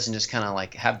this and just kind of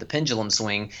like have the pendulum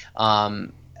swing,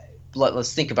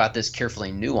 let's think about this carefully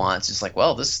and nuanced. It's like,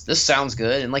 well, this sounds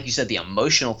good. And like you said, the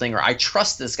emotional thing, or I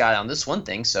trust this guy on this one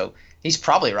thing, so he's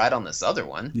probably right on this other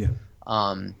one. Yeah.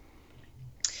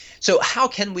 So how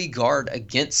can we guard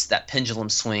against that pendulum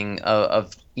swing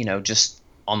of just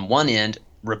on one end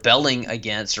rebelling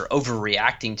against or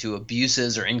overreacting to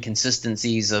abuses or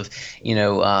inconsistencies of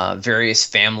various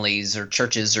families or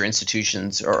churches or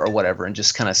institutions or whatever, and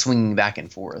just kind of swinging back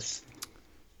and forth?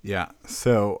 Yeah.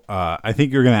 So I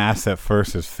think you're going to ask that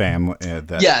first as family. So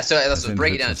let's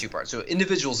break it down in two parts. So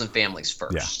individuals and families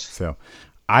first. Yeah. So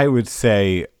I would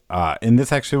say, and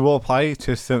this actually will apply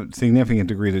to some significant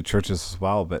degree to churches as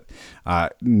well, but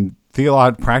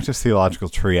practice theological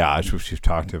triage, which you've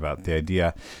talked about, the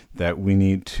idea that we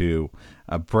need to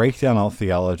break down all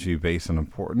theology based on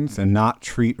importance and not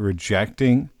treat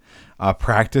rejecting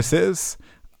practices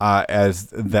as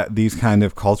that these kind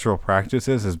of cultural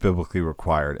practices as biblically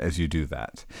required as you do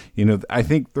that. I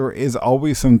think there is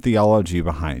always some theology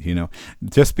behind,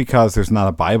 just because there's not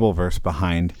a Bible verse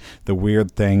behind the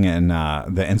weird thing in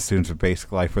the Institutes of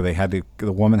Basic Life where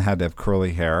the woman had to have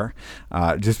curly hair,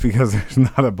 just because there's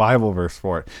not a Bible verse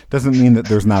for it, doesn't mean that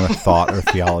there's not a thought or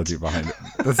theology behind it.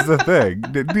 That's the thing.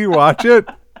 Did you watch it?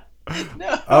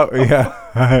 No. Oh yeah.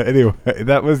 Anyway,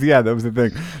 that was the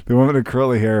thing. The woman had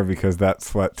curly hair because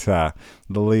that's what the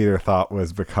leader thought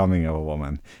was becoming of a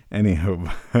woman. Anywho,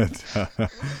 but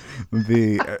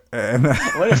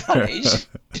what about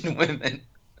Asian women?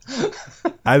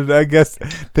 I guess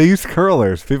they use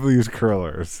curlers. People use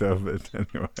curlers. So, but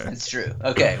anyway, that's true.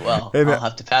 Okay, well, I'll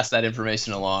have to pass that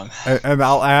information along. And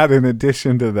I'll add, in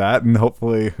addition to that, and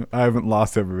hopefully I haven't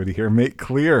lost everybody here, make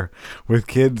clear with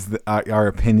kids our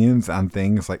opinions on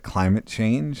things like climate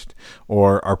change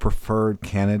or our preferred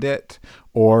candidate,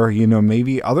 or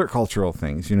maybe other cultural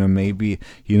things, maybe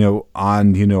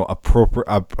on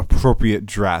appropriate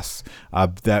dress,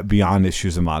 that beyond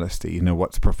issues of modesty,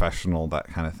 what's professional, that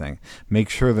kind of thing. Make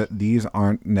sure that these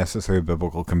aren't necessary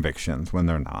biblical convictions when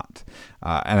they're not.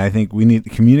 And I think we need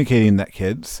communicating that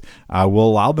kids will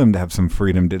allow them to have some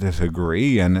freedom to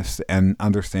disagree and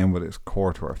understand what is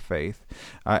core to our faith.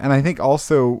 And I think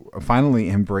also finally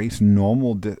embrace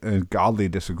normal godly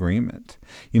disagreement.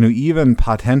 Even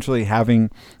potentially having,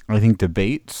 I think,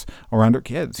 debates around our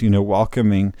kids.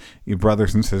 Welcoming your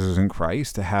brothers and sisters in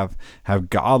Christ to have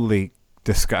godly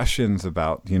discussions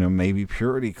about maybe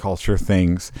purity culture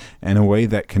things in a way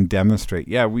that can demonstrate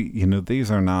these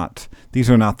are not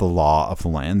the law of the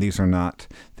land, these are not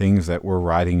things that we're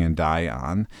riding and die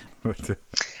on.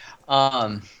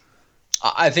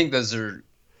 I think those are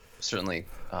certainly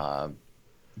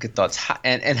good thoughts.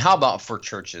 And how about for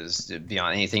churches,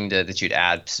 beyond anything that you'd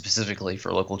add specifically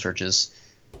for local churches?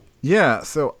 Yeah,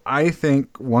 so I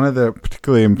think one of the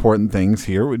particularly important things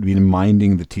here would be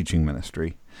minding the teaching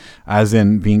ministry, as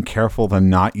in being careful to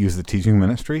not use the teaching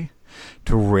ministry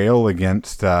to rail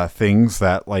against things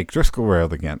that like Driscoll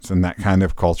railed against, and that kind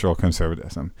of cultural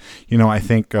conservatism. I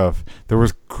think there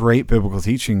was great biblical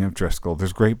teaching of Driscoll.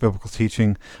 There's great biblical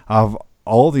teaching of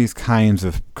all these kinds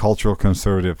of cultural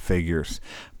conservative figures,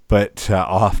 but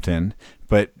often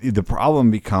But the problem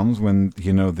becomes when,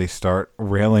 they start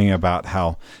railing about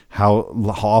how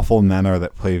awful men are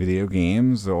that play video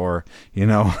games, or,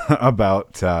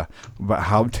 about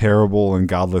how terrible and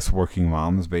godless working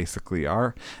moms basically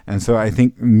are. And so I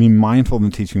think being mindful in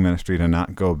the teaching ministry to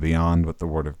not go beyond what the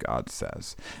Word of God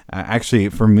says. Actually,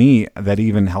 for me, that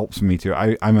even helps me too.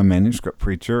 I'm a manuscript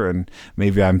preacher, and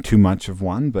maybe I'm too much of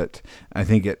one, but I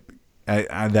think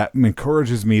that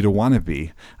encourages me to want to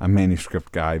be a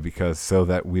manuscript guy, because so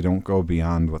that we don't go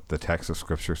beyond what the text of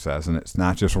Scripture says, and it's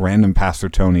not just random Pastor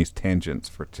Tony's tangents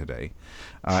for today.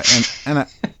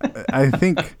 I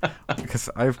think, because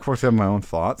I of course have my own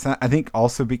thoughts, I think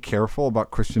also be careful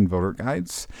about Christian voter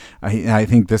guides. I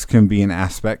think this can be an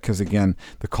aspect, because again,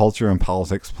 the culture and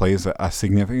politics plays a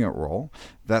significant role.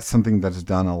 That's something that's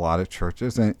done a lot of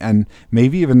churches, and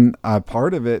maybe even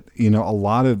part of it, a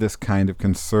lot of this kind of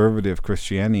conservative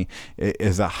Christianity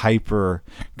is a hyper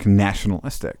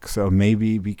nationalistic. So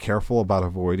maybe be careful about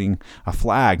avoiding a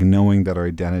flag, knowing that our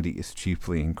identity is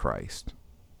chiefly in Christ.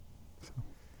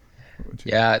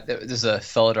 Yeah, there's a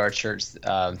fellow at our church.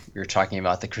 We were talking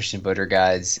about the Christian voter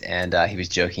guides, and he was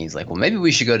joking. He's like, well, maybe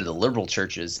we should go to the liberal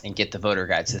churches and get the voter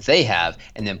guides that they have,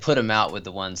 and then put them out with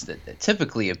the ones that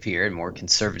typically appear in more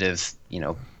conservative,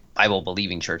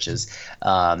 Bible-believing churches.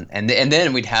 And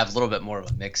then we'd have a little bit more of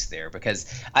a mix there, because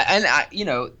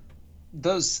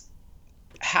those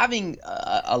having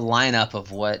a lineup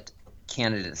of what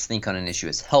candidates think on an issue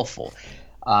is helpful.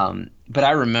 But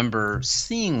I remember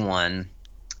seeing one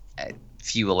a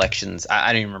few elections,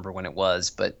 I don't even remember when it was,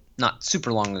 but not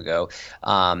super long ago,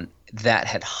 that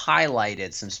had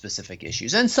highlighted some specific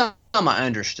issues. And some I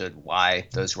understood why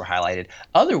those were highlighted.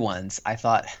 Other ones I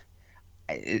thought,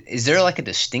 is there like a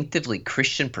distinctively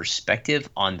Christian perspective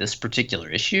on this particular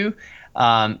issue?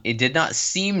 It did not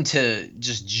seem to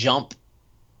just jump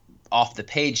off the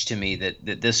page to me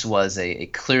that this was a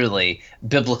clearly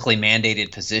biblically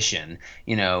mandated position,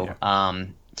 Yeah.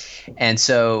 And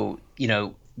so,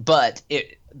 but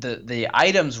the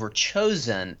items were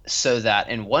chosen so that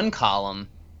in one column,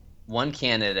 one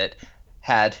candidate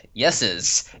had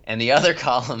yeses, and the other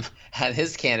column had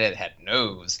his candidate had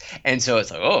no's. And so it's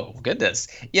like, oh goodness,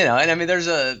 and I mean, there's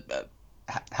a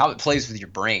how it plays with your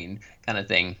brain kind of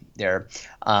thing there.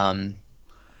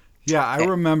 Yeah, I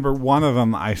remember one of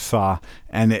them I saw,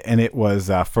 and it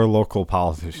was for a local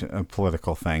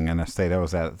political thing in a state I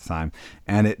was at the time,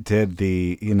 and it did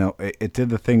it did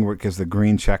the thing where it gives the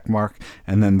green check mark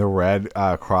and then the red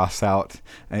cross out,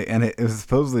 and it was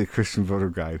supposedly a Christian voter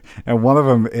guide, and one of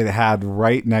them, it had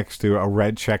right next to a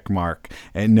red check mark,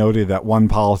 it noted that one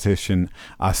politician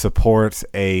supports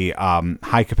a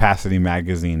high capacity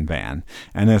magazine ban,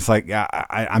 and it's like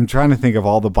I'm trying to think of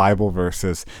all the Bible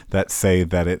verses that say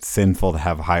that it's sinful to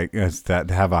have a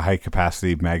high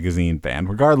capacity magazine ban,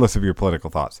 regardless of your political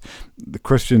thoughts. The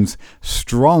Christians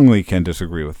strongly can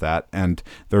disagree with that, and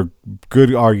there are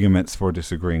good arguments for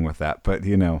disagreeing with that. But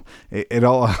it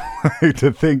all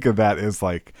to think of that as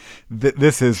like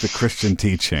this is the Christian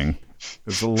teaching.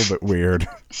 It's a little bit weird.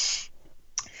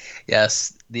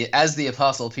 Yes, as the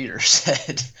Apostle Peter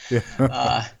said.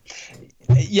 Yeah.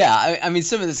 Yeah, I mean,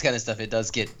 some of this kind of stuff, it does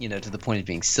get to the point of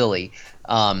being silly.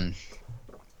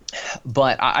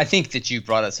 But I think that you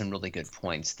brought up some really good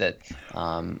points that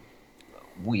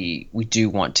we do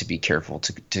want to be careful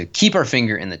to keep our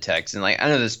finger in the text. And like, I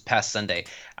know this past Sunday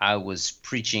I was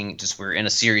preaching, we're in a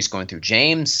series going through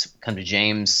James, come to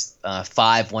James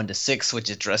 5:1-6, which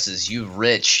addresses you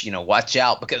rich, watch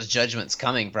out because judgment's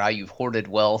coming for how you've hoarded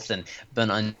wealth and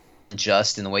been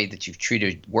unjust in the way that you've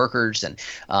treated workers and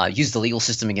used the legal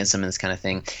system against them and this kind of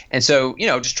thing. And so,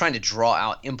 just trying to draw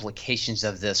out implications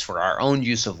of this for our own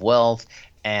use of wealth.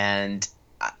 And,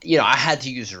 I had to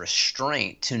use a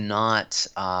restraint to not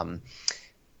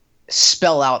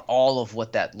spell out all of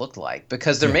what that looked like,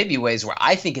 because there may be ways where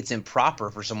I think it's improper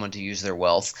for someone to use their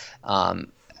wealth,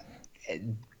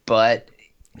 but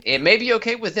it may be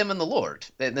okay with them and the Lord.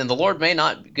 And the Lord may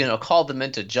not, call them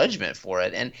into judgment for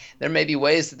it. And there may be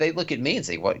ways that they look at me and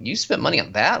say, "What, you spent money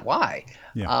on that? Why?"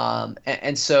 Yeah.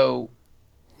 And so,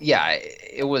 yeah,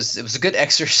 it was a good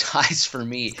exercise for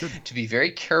me to be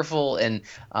very careful. And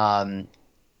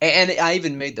I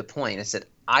even made the point. I said,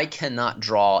 I cannot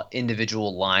draw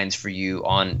individual lines for you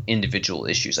on individual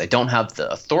issues. I don't have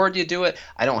the authority to do it.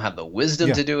 I don't have the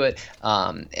wisdom to do it.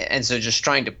 And so just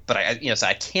trying to, but so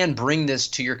I can bring this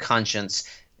to your conscience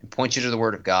and point you to the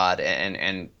Word of God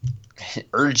and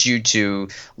urge you to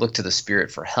look to the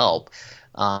Spirit for help.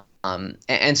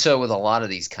 And so with a lot of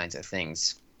these kinds of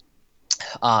things,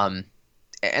 and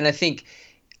I think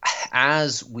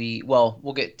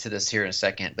we'll get to this here in a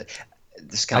second, but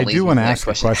this kind I of leads do me want to to the next ask a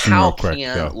question. question How real quick,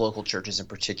 can though. local churches in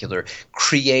particular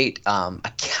create a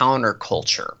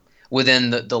counterculture within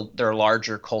their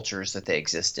larger cultures that they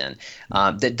exist in,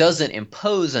 that doesn't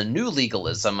impose a new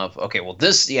legalism of, okay, well,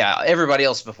 this, yeah, everybody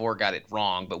else before got it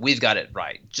wrong, but we've got it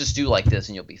right. Just do like this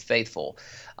and you'll be faithful.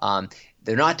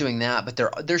 They're not doing that,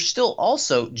 but they're still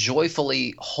also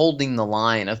joyfully holding the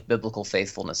line of biblical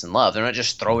faithfulness and love. They're not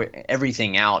just throwing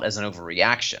everything out as an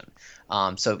overreaction.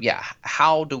 So yeah,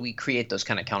 how do we create those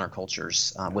kind of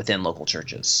countercultures within local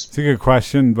churches? It's a good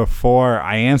question. Before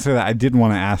I answer that, I did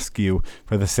want to ask you,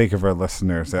 for the sake of our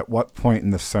listeners, at what point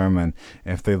in the sermon,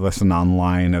 if they listen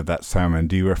online of that sermon,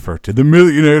 do you refer to the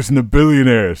millionaires and the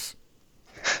billionaires?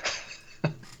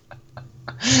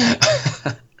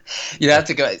 You have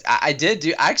to go. I did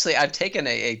do. Actually, I've taken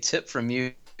a tip from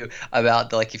you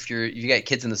about, like, if you got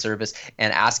kids in the service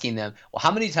and asking them, well,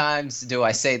 how many times do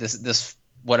I say this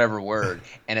whatever word?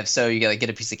 And if so, you gotta get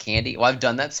a piece of candy. Well, I've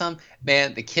done that some.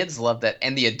 Man, the kids love that,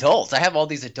 and the adults. I have all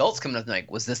these adults coming up and like,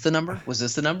 was this the number? Was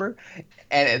this the number?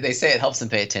 And they say it helps them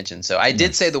pay attention. So I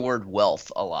did say the word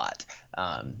wealth a lot.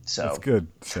 So That's good.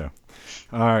 So,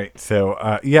 all right.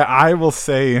 So, yeah, I will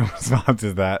say in response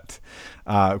to that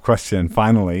question,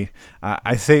 finally,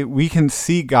 I say we can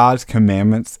see God's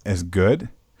commandments as good,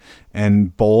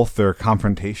 and both their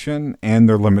confrontation and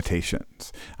their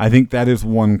limitations. I think that is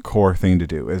one core thing to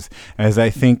do. As I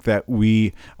think that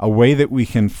a way that we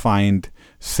can find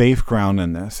safe ground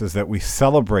in this is that we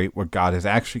celebrate what God has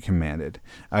actually commanded.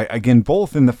 Again,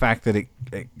 both in the fact that it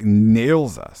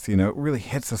nails us, it really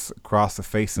hits us across the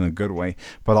face in a good way,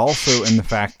 but also in the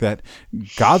fact that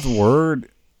God's word,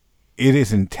 it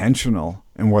is intentional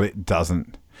in what it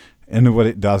doesn't. And what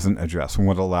it doesn't address, and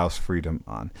what it allows freedom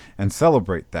on, and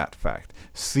celebrate that fact.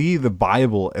 See the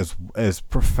Bible as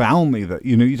profoundly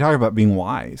you talk about being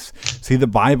wise. See the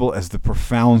Bible as the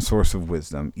profound source of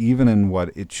wisdom, even in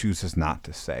what it chooses not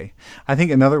to say. I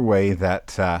think another way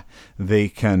that they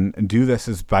can do this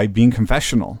is by being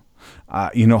confessional.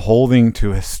 Holding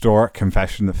to historic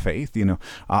confession of faith.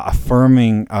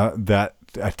 Affirming that.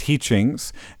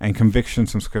 Teachings and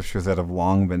convictions from scriptures that have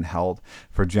long been held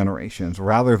for generations,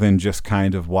 rather than just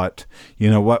kind of what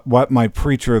my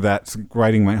preacher that's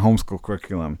writing my homeschool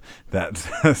curriculum that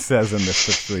says in this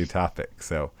particular topic.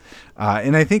 So,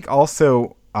 and I think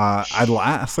also I'd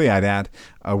add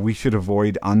we should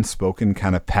avoid unspoken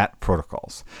kind of pet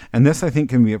protocols, and this I think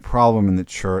can be a problem in the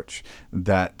church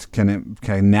that can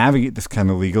navigate this kind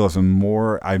of legalism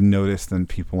more, I've noticed, than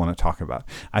people want to talk about.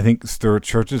 I think there are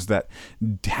churches that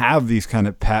have these kind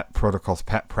of pet protocols,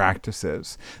 pet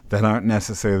practices that aren't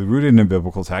necessarily rooted in a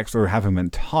biblical text or haven't been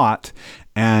taught,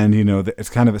 and it's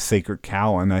kind of a sacred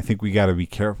cow, and I think we got to be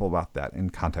careful about that in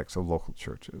context of local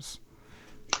churches.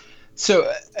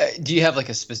 So, do you have like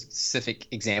a specific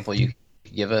example you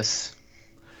could give us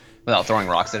without throwing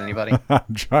rocks at anybody?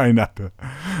 I'm trying not to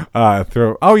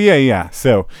throw. Oh yeah.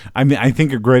 So I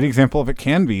think a great example of it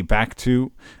can be back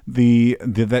to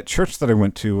that church that I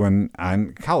went to in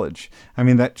college.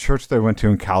 That church that I went to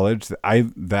in college, that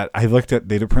I looked at,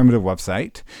 they had a primitive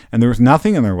website, and there was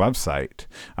nothing on their website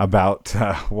about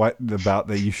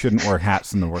that you shouldn't wear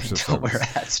hats in the worship Don't service. wear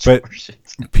hats to But worship.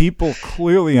 people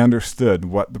clearly understood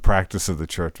what the practice of the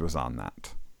church was on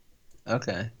that.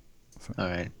 Okay. All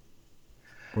right.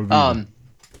 What about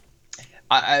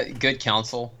you? Good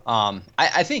counsel.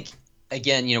 I think,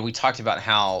 again, we talked about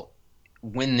how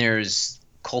when there's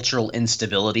cultural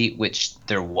instability, which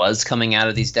there was coming out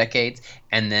of these decades,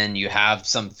 and then you have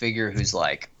some figure who's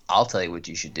like, I'll tell you what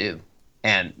you should do.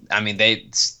 And they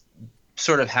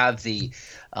sort of have the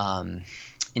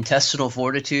intestinal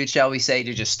fortitude, shall we say,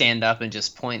 to just stand up and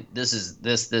just point, this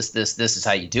is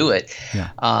how you do it.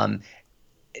 Yeah.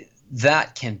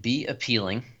 That can be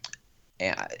appealing.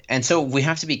 And so we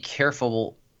have to be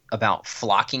careful about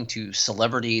flocking to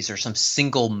celebrities or some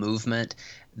single movement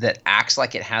that acts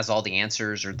like it has all the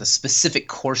answers or the specific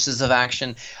courses of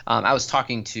action. I was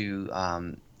talking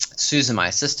to Susan, my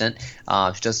assistant.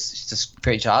 She does a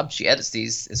great job. She edits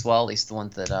these as well, at least the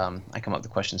ones that I come up with the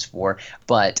questions for.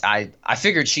 But I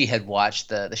figured she had watched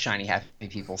the Shiny Happy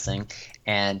People thing,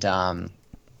 and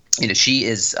she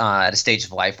is at a stage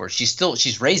of life where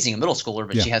she's raising a middle schooler,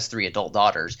 but she has 3 adult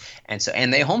daughters, and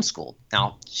they homeschooled.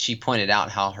 Now, she pointed out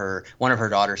how one of her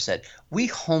daughters said, "We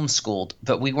homeschooled,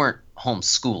 but we weren't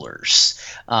homeschoolers,"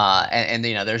 and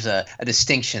there's a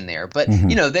distinction there. But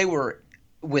they were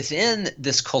within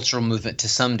this cultural movement to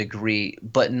some degree,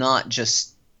 but not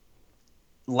just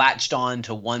latched on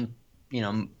to one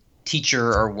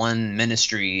teacher or one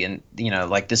ministry, and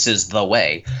like this is the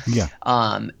way. Yeah.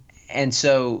 And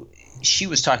so she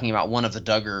was talking about one of the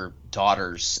Duggar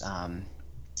daughters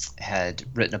had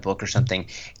written a book or something,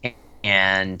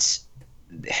 and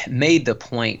made the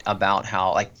point about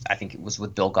how, like, I think it was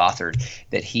with Bill Gothard,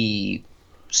 that he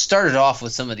started off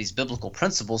with some of these biblical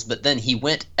principles, but then he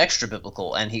went extra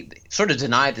biblical and he sort of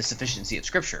denied the sufficiency of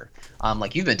Scripture,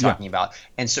 like you've been Yeah. talking about.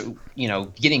 And so,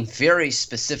 getting very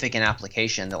specific in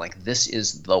application that, like, this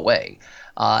is the way.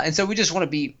 And so we just want to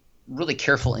be really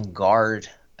careful and guard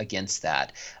against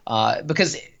that,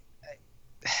 because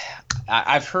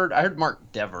I heard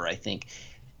Mark Dever, I think,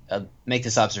 make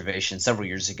this observation several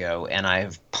years ago, and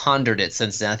I've pondered it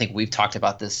since then. I think we've talked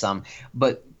about this some,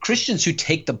 but Christians who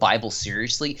take the Bible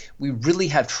seriously, we really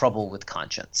have trouble with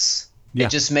conscience. Yeah.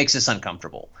 It just makes us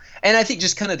uncomfortable. And I think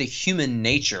just kind of the human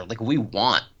nature, like, we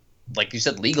want, like you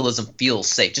said, legalism feels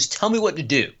safe. Just tell me what to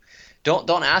do. Don't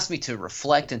ask me to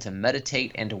reflect and to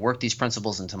meditate and to work these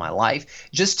principles into my life.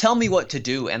 Just tell me what to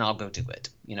do and I'll go do it.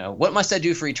 What must I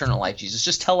do for eternal life, Jesus?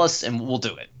 Just tell us and we'll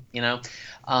do it.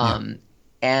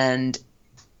 And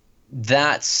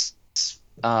that's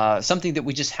something that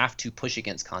we just have to push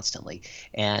against constantly.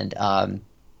 And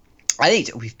I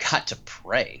think we've got to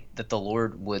pray that the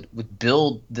Lord would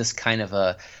build this kind of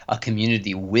a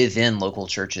community within local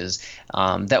churches,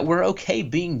 that we're okay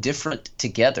being different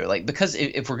together. Like, because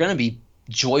if we're going to be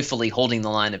joyfully holding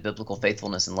the line of biblical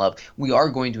faithfulness and love, we are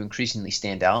going to increasingly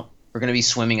stand out. We're going to be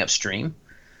swimming upstream,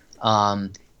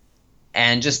 and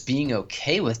just being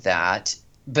okay with that.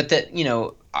 But that,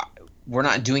 we're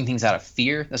not doing things out of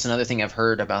fear. That's another thing I've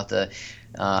heard about the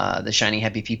shiny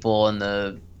happy people and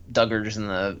the Duggars and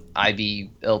the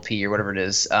IBLP or whatever it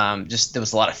is. Just there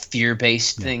was a lot of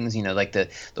fear-based things, like the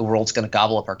world's going to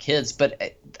gobble up our kids.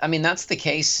 But I mean, that's the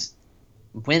case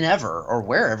whenever or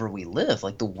wherever we live.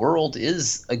 Like, the world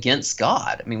is against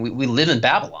God. I mean, we live in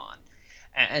Babylon.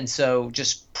 And so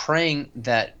just praying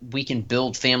that we can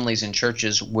build families and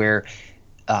churches where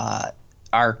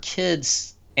our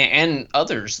kids and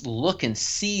others look and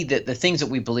see that the things that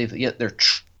we believe, they're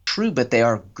true, but they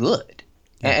are good.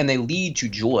 And they lead to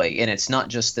joy, and it's not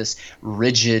just this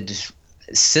rigid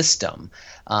system.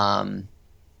 I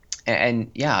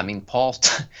mean, Paul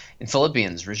in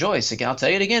Philippians, rejoice. Like, I'll tell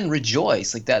you it again,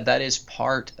 rejoice. Like, that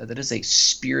is a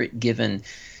Spirit-given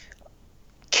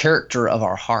character of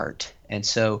our heart. And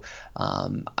so, I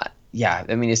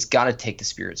mean, it's got to take the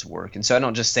Spirit's work. And so I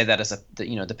don't just say that as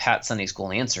the pat Sunday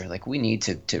school answer. Like, we need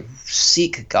to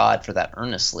seek God for that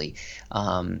earnestly,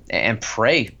 and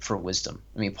pray for wisdom.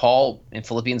 I mean, Paul in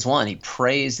Philippians 1, he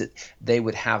prays that they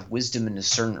would have wisdom and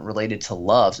discernment related to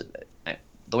love.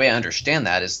 The way I understand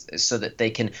that is so that they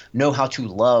can know how to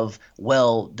love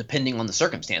well, depending on the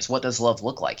circumstance. What does love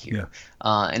look like here?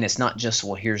 And it's not just,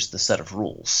 well, here's the set of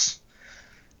rules.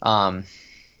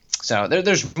 So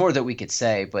there's more that we could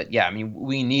say, but I mean,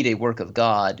 we need a work of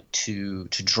God to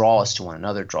draw us to one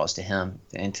another, draw us to Him,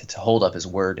 and to hold up His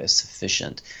word as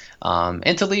sufficient,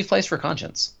 and to leave place for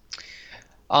conscience.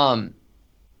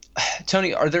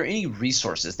 Tony, are there any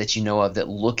resources that you know of that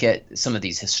look at some of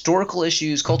these historical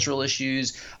issues, cultural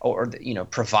issues, or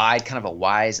provide kind of a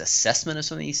wise assessment of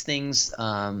some of these things,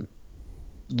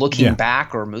 looking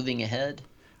back or moving ahead?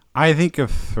 I think of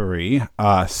three.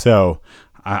 So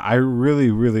I really,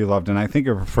 really loved, and I think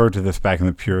I referred to this back in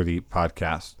the Purity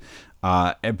podcast,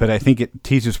 but I think it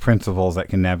teaches principles that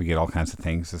can navigate all kinds of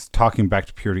things. It's Talking Back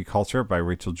to Purity Culture by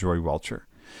Rachel Joy Welcher.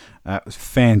 It was a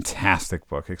fantastic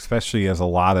book, especially as a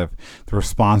lot of the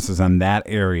responses on that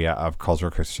area of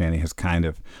cultural Christianity has kind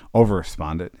of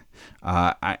over-responded.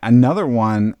 Another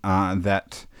one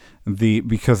that...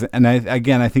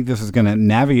 I think this is going to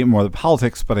navigate more the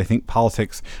politics, but I think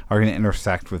politics are going to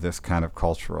intersect with this kind of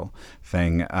cultural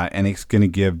thing, and it's going to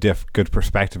give good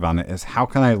perspective on it, is How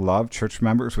Can I Love Church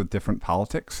Members with Different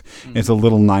Politics? It's a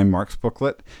little 9 marks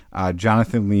booklet.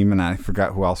 Jonathan Lehman, I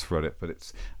forgot who else wrote it, but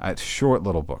it's a short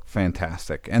little book,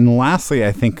 fantastic. And lastly,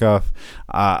 I think of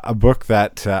a book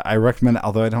that I recommend,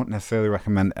 although I don't necessarily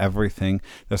recommend everything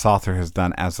this author has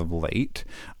done as of late,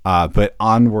 but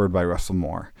Onward by Russell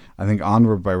Moore. I think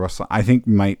Onward by Russell,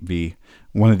 might be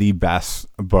one of the best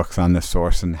books on this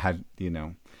source, and had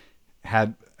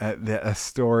a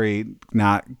story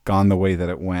not gone the way that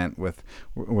it went with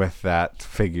that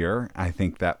figure, I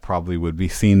think that probably would be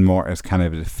seen more as kind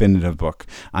of a definitive book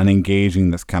on engaging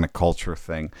this kind of culture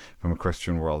thing from a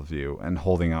Christian worldview and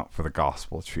holding out for the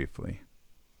gospel chiefly.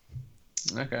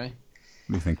 Okay. What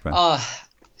do you think, Ben?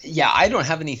 I don't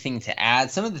have anything to add.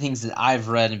 Some of the things that I've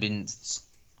read have been...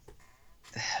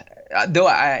 Though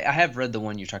I have read the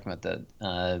one you're talking about,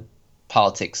 the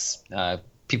politics,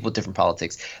 people with different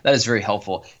politics. That is very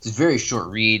helpful. It's a very short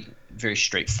read, very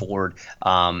straightforward.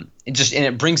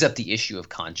 It brings up the issue of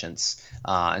conscience,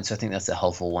 and so I think that's a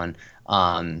helpful one.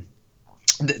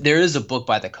 There is a book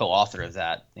by the co-author of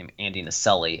that named Andy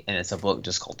Naselli, and it's a book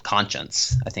just called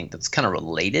Conscience. I think that's kind of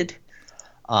related.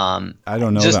 I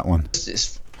don't know that one.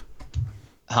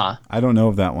 I don't know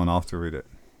of that one. I'll have to read it.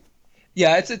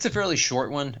 Yeah, it's a fairly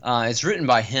short one. It's written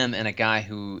by him and a guy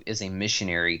who is a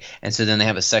missionary, and so then they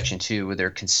have a section too where they're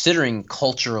considering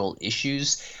cultural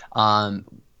issues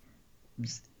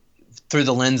through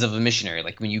the lens of a missionary.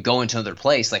 Like when you go into another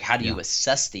place, like how do you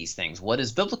assess these things? What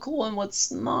is biblical and what's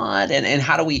not, and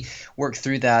how do we work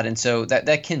through that? And so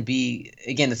that can be,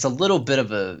 again, it's a little bit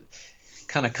of a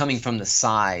kind of coming from the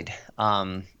side.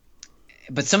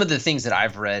 But some of the things that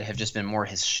I've read have just been more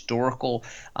historical,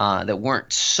 that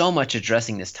weren't so much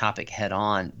addressing this topic head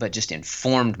on, but just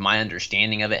informed my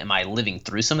understanding of it and my living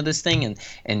through some of this thing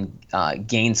and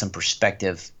gained some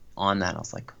perspective on that. I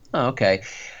was like, oh, okay.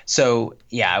 So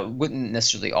yeah, it wouldn't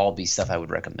necessarily all be stuff I would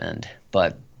recommend,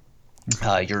 but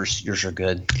yours are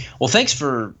good. Well, thanks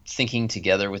for thinking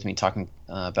together with me, talking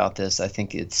about this. I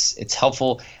think it's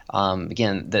helpful.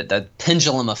 Again, the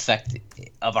pendulum effect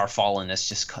of our fallenness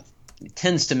just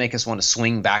tends to make us want to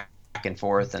swing back and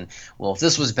forth, and well, if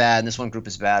this was bad and this one group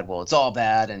is bad, well, it's all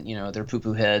bad, and they're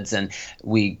poo-poo heads, and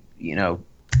we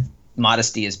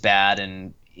modesty is bad,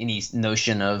 and any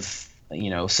notion of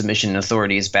submission and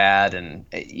authority is bad, and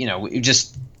we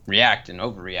just react and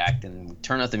overreact, and we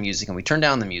turn up the music and we turn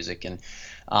down the music, and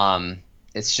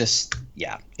it's just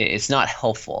it's not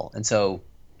helpful. And so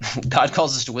God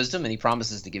calls us to wisdom, and he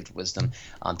promises to give wisdom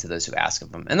to those who ask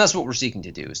of him. And that's what we're seeking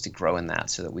to do, is to grow in that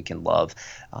so that we can love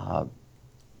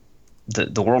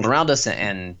the world around us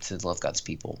and to love God's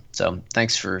people. So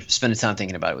thanks for spending time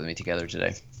thinking about it with me together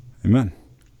today. Amen.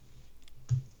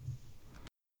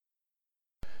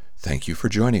 Thank you for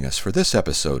joining us for this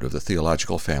episode of the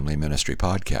Theological Family Ministry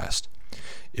Podcast.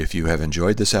 If you have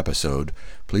enjoyed this episode,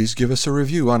 please give us a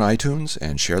review on iTunes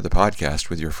and share the podcast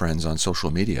with your friends on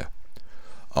social media.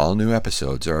 All new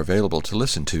episodes are available to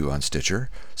listen to on Stitcher,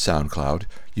 SoundCloud,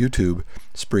 YouTube,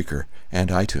 Spreaker, and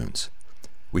iTunes.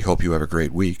 We hope you have a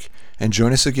great week, and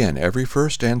join us again every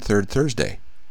first and third Thursday.